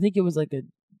horses? I think it was like a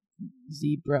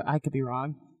zebra. I could be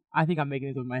wrong. I think I'm making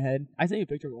this with my head. I sent you a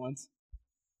picture of it once.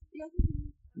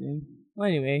 Yeah. Well,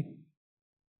 anyway.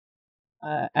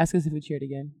 Ask us if we cheered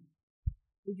again.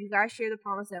 Would you guys share the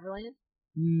Promised Neverland?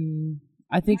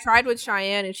 I think I tried with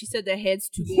Cheyenne, and she said the head's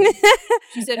too big.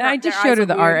 She said I just showed her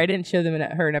the art. I didn't show them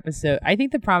her an episode. I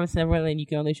think the Promised Neverland you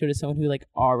can only show to someone who like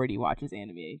already watches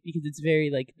anime because it's very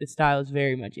like the style is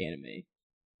very much anime.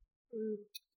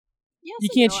 Yes, you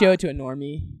can't show it to a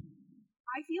normie.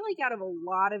 I feel like out of a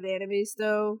lot of animes,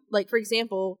 though, like, for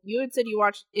example, you had said you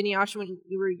watched Inuyasha when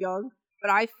you were young,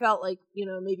 but I felt like,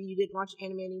 maybe you didn't watch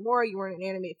anime anymore, you weren't an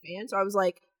anime fan, so I was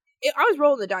like, I was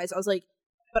rolling the dice. I was like,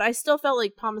 But I still felt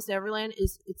like Promised Neverland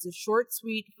it's a short,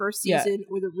 sweet first Yeah. season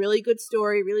with a really good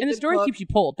story, really And good the story hook. keeps you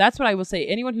pulled. That's what I will say.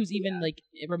 Anyone who's even like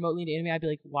remotely into anime, I'd be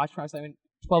like, watch Promised Neverland.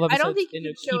 12 I episodes. don't think and you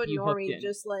it'll can show a keep you hooked normie in.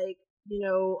 just like,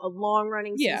 a long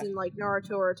running Yeah. season like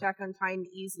Naruto or Attack on Titan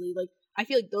easily. Like, I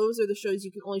feel like those are the shows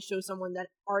you can only show someone that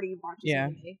already watches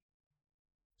anime.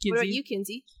 What about Kinsey? you,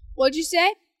 Kinsey? What'd you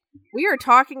say? We are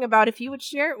talking about if you would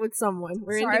share it with someone.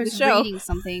 We're Sorry, I ending was the show. reading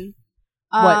something.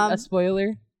 What, a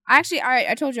spoiler? Actually,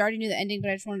 I told you I already knew the ending, but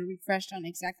I just wanted to refresh on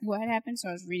exactly what had happened, so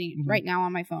I was reading it right now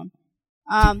on my phone.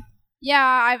 Yeah,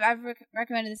 I've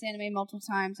recommended this anime multiple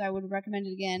times. I would recommend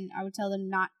it again. I would tell them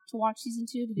not to watch season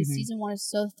 2 because season 1 is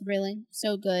so thrilling,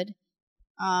 so good.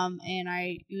 And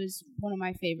it was one of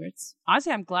my favorites.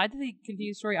 Honestly, I'm glad that they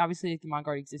continue the story. Obviously, like, the manga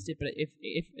already existed, but if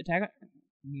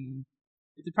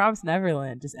the Promised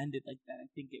Neverland just ended like that, I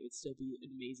think it would still be an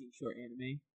amazing short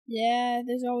anime. Yeah,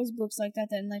 there's always books like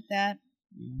that end like that.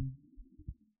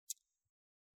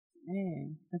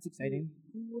 Man, that's exciting.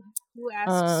 Who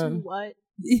asks who what?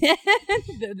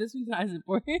 This one's not as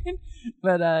important.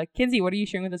 But Kinsey, what are you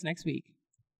sharing with us next week?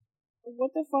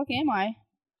 What the fuck am I?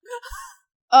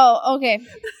 Oh, okay.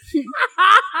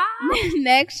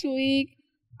 Next week,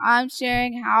 I'm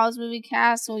sharing Howl's Moving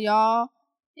Castle, y'all.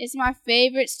 It's my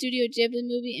favorite Studio Ghibli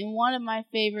movie and one of my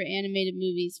favorite animated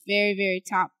movies. Very, very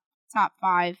top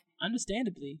 5.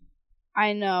 Understandably.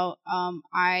 I know.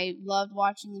 I loved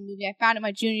watching the movie. I found it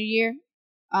my junior year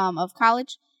of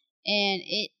college, and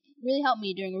it really helped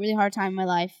me during a really hard time in my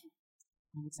life.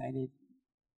 I'm excited.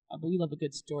 But we love a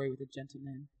good story with a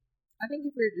gentleman. I think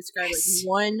if we were to describe like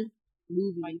one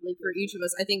movie, like for each of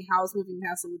us, I think Howl's Moving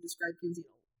Castle would describe Kinsey.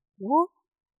 What?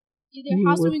 Either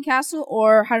Howl's Moving Castle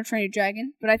or How to Train Your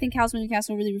Dragon, but I think Howl's Moving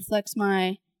Castle really reflects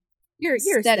my your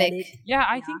aesthetic. Yeah,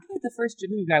 I think that the first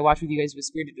Ghibli movie I watched with you guys was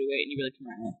Spirited Away, and you were like,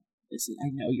 Mariah, listen, I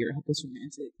know you're a hopeless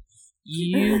romantic.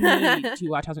 You need to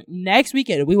watch Howl's Moving. Next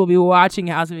weekend, we will be watching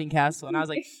Howl's Moving Castle. And I was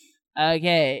like,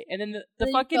 okay. And then the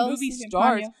fucking movie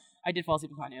starts. I did fall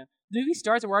asleep in Ponyo. The movie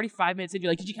starts, and we're already 5 minutes in.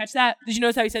 You're like, did you catch that? Did you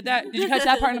notice how he said that? Did you catch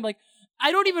that part? And I'm like,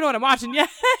 I don't even know what I'm watching yet.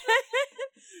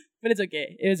 But it's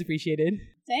okay. It was appreciated.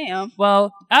 Damn.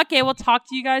 Well, okay, we'll talk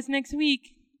to you guys next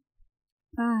week.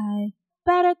 Bye.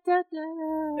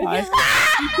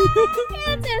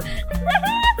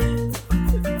 Bye.